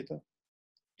value of theta,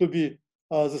 to be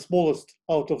the smallest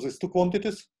out of these two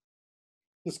quantities.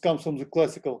 This comes from the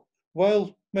classical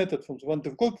Weyl method, from the Van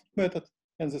der Kolk method,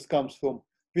 and this comes from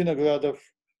Vinogradov,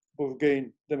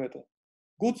 Bourgain, Demeter,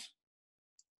 Guth.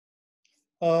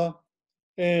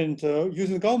 And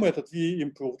using our method, we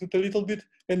improved it a little bit,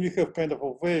 and we have kind of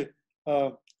a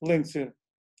very lengthy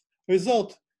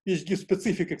result, which gives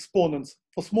specific exponents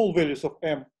for small values of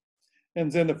m,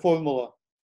 and then a formula,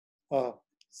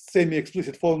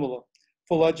 semi-explicit formula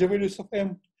for larger values of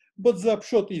m. But the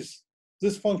upshot is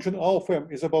this function r of m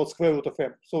is about square root of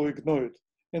m, so ignore it.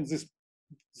 And this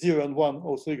 0 and 1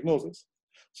 also ignores this.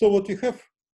 So what we have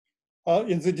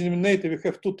in the denominator, we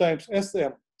have 2 times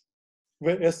Sm,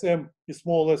 where Sm is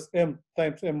more or less m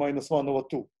times m minus 1 over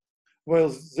 2,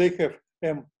 whereas they have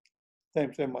m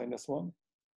times m minus 1.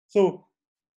 So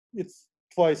it's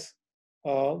twice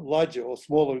larger or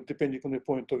smaller, depending on the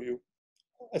point of view,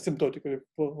 asymptotically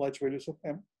for large values of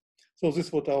m. So this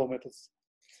is what our methods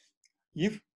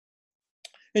give.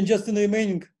 And just in the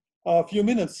remaining few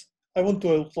minutes, I want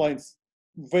to outline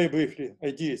very briefly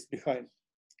ideas behind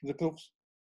the proofs.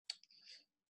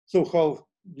 So how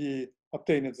we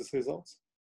obtained these results.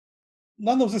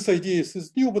 None of these ideas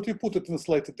is new, but we put it in a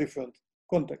slightly different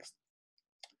context.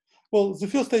 Well, the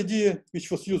first idea, which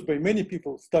was used by many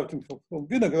people, starting from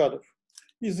Vinogradov,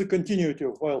 is the continuity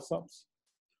of Weyl sums.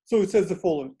 So it says the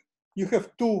following. You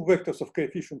have two vectors of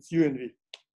coefficients, u and v,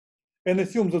 and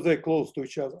assume that they're close to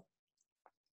each other.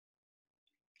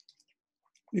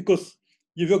 Because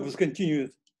you work with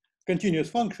continuous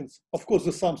functions, of course,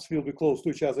 the sums will be close to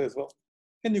each other as well.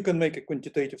 And you can make a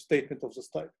quantitative statement of this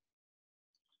type.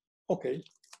 Okay.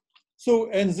 So,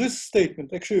 and this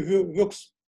statement actually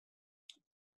works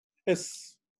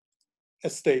as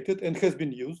stated and has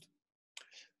been used.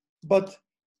 But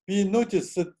we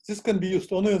notice that this can be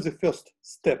used only in the first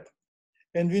step.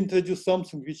 And we introduced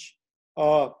something which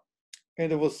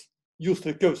kind of was used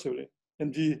recursively.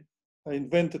 And we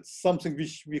invented something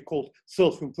which we called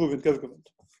self-improving argument.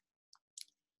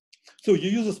 So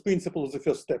you use this principle as the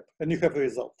first step, and you have a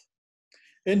result.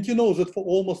 And you know that for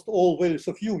almost all values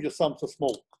of u, your sums are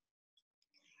small.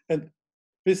 And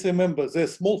please remember, they're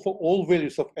small for all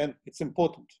values of n. It's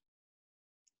important.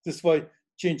 This is why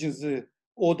changing the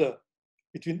order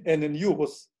between n and u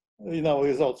was, in our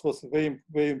results, was very,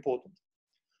 very important.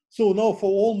 So now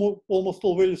for almost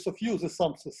all values of u, the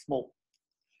sums are small.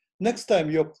 Next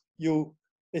time you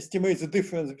estimate the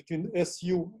difference between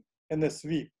su and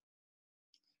sv.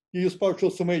 You use partial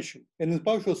summation, and in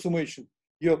partial summation,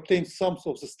 you obtain sums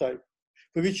of this type,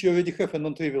 for which you already have a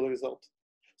non-trivial result.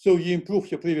 So you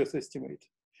improve your previous estimate,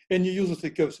 and you use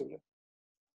it recursively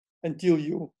until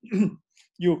you,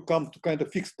 you come to kind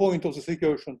of fixed point of this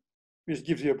recursion, which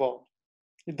gives you a bound.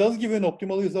 It does give you an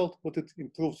optimal result, but it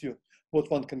improves you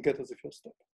what one can get as a first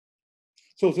step.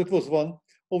 So that was one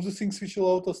of the things which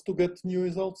allowed us to get new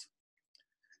results.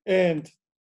 And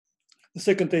the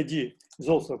second idea is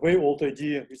also a very old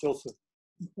idea, which also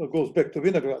goes back to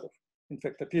Vinogradov. In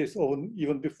fact, appears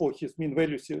even before his mean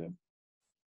value theorem.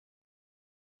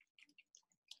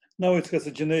 Now it has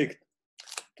a generic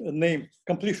name,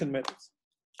 completion methods.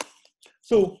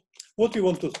 So what we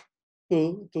want to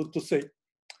say?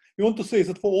 We want to say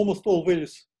that for almost all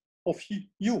values of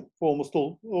u, for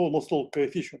almost all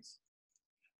coefficients,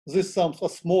 these sums are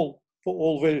small for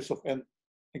all values of n.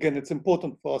 Again, it's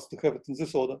important for us to have it in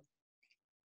this order.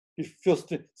 We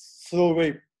first throw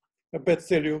away a bad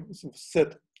value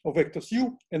set of vectors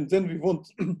u, and then we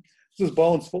want this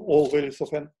bounds for all values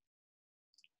of n.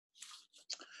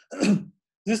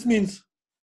 This means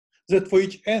that for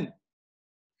each n,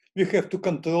 we have to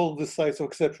control the size of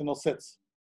exceptional sets.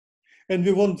 And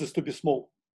we want this to be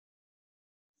small.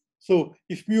 So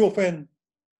if mu of n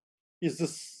is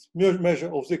the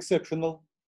measure of the exceptional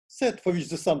set for which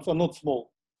the sums are not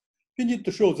small, we need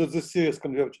to show that this series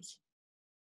converges.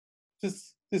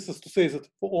 This is to say that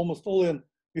for almost all n,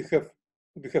 we have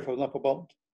an upper bound.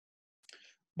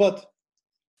 But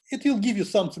it will give you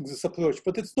something, this approach,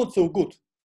 but it's not so good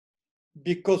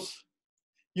because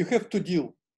you have to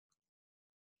deal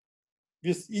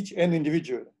with each n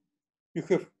individually. You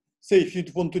have say if you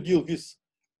want to deal with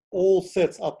all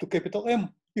sets up to capital M,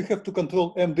 you have to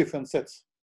control M different sets.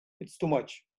 It's too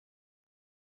much.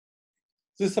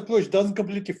 This approach doesn't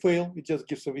completely fail, it just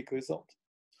gives a weak result.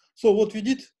 So what we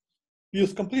did, we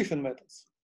used completion methods.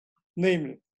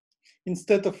 Namely,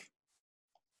 instead of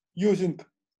using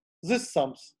these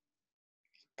sums,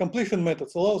 completion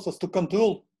methods allows us to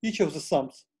control each of the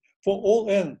sums for all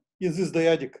n in this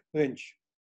dyadic range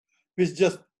with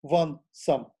just one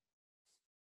sum.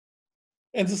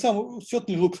 And the sum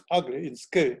certainly looks ugly and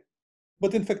scary,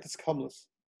 but in fact it's harmless.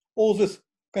 All this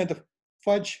kind of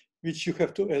fudge which you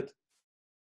have to add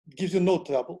gives you no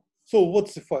trouble. So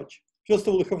what's the fudge? First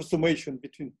of all, you have a summation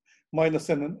between minus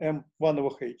n and m, 1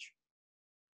 over h.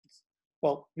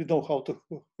 Well, we know how to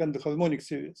handle harmonic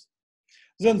series.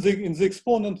 Then in the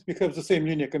exponent, we have the same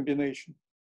linear combination,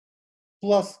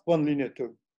 plus one linear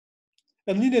term.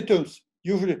 And linear terms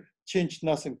usually change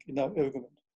nothing in our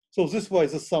argument. So this is why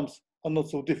the sums are not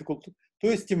so difficult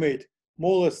to estimate,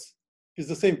 more or less with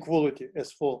the same quality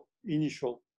as for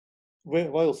initial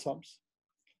Weyl sums.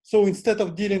 So instead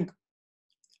of dealing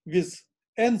with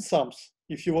n sums,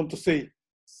 if you want to say,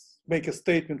 make a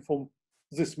statement from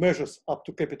these measures up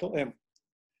to capital M,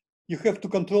 you have to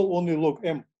control only log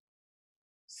M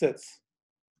sets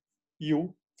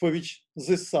U, for which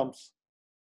these sums,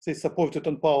 say supported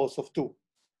on powers of 2,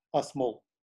 are small.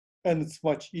 And it's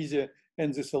much easier,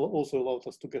 and this also allowed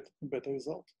us to get a better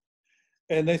result.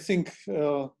 And I think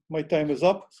my time is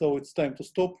up, so it's time to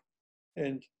stop.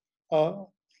 And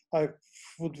I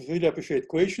would really appreciate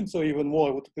questions, or even more,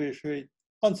 I would appreciate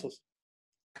answers.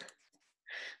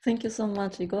 Thank you so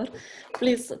much, Igor.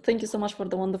 Please, thank you so much for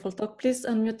the wonderful talk. Please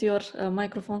unmute your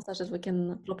microphone such as we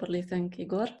can properly thank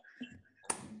Igor.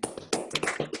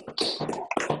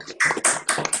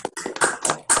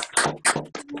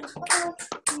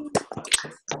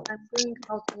 I'm going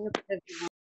how to mute everyone.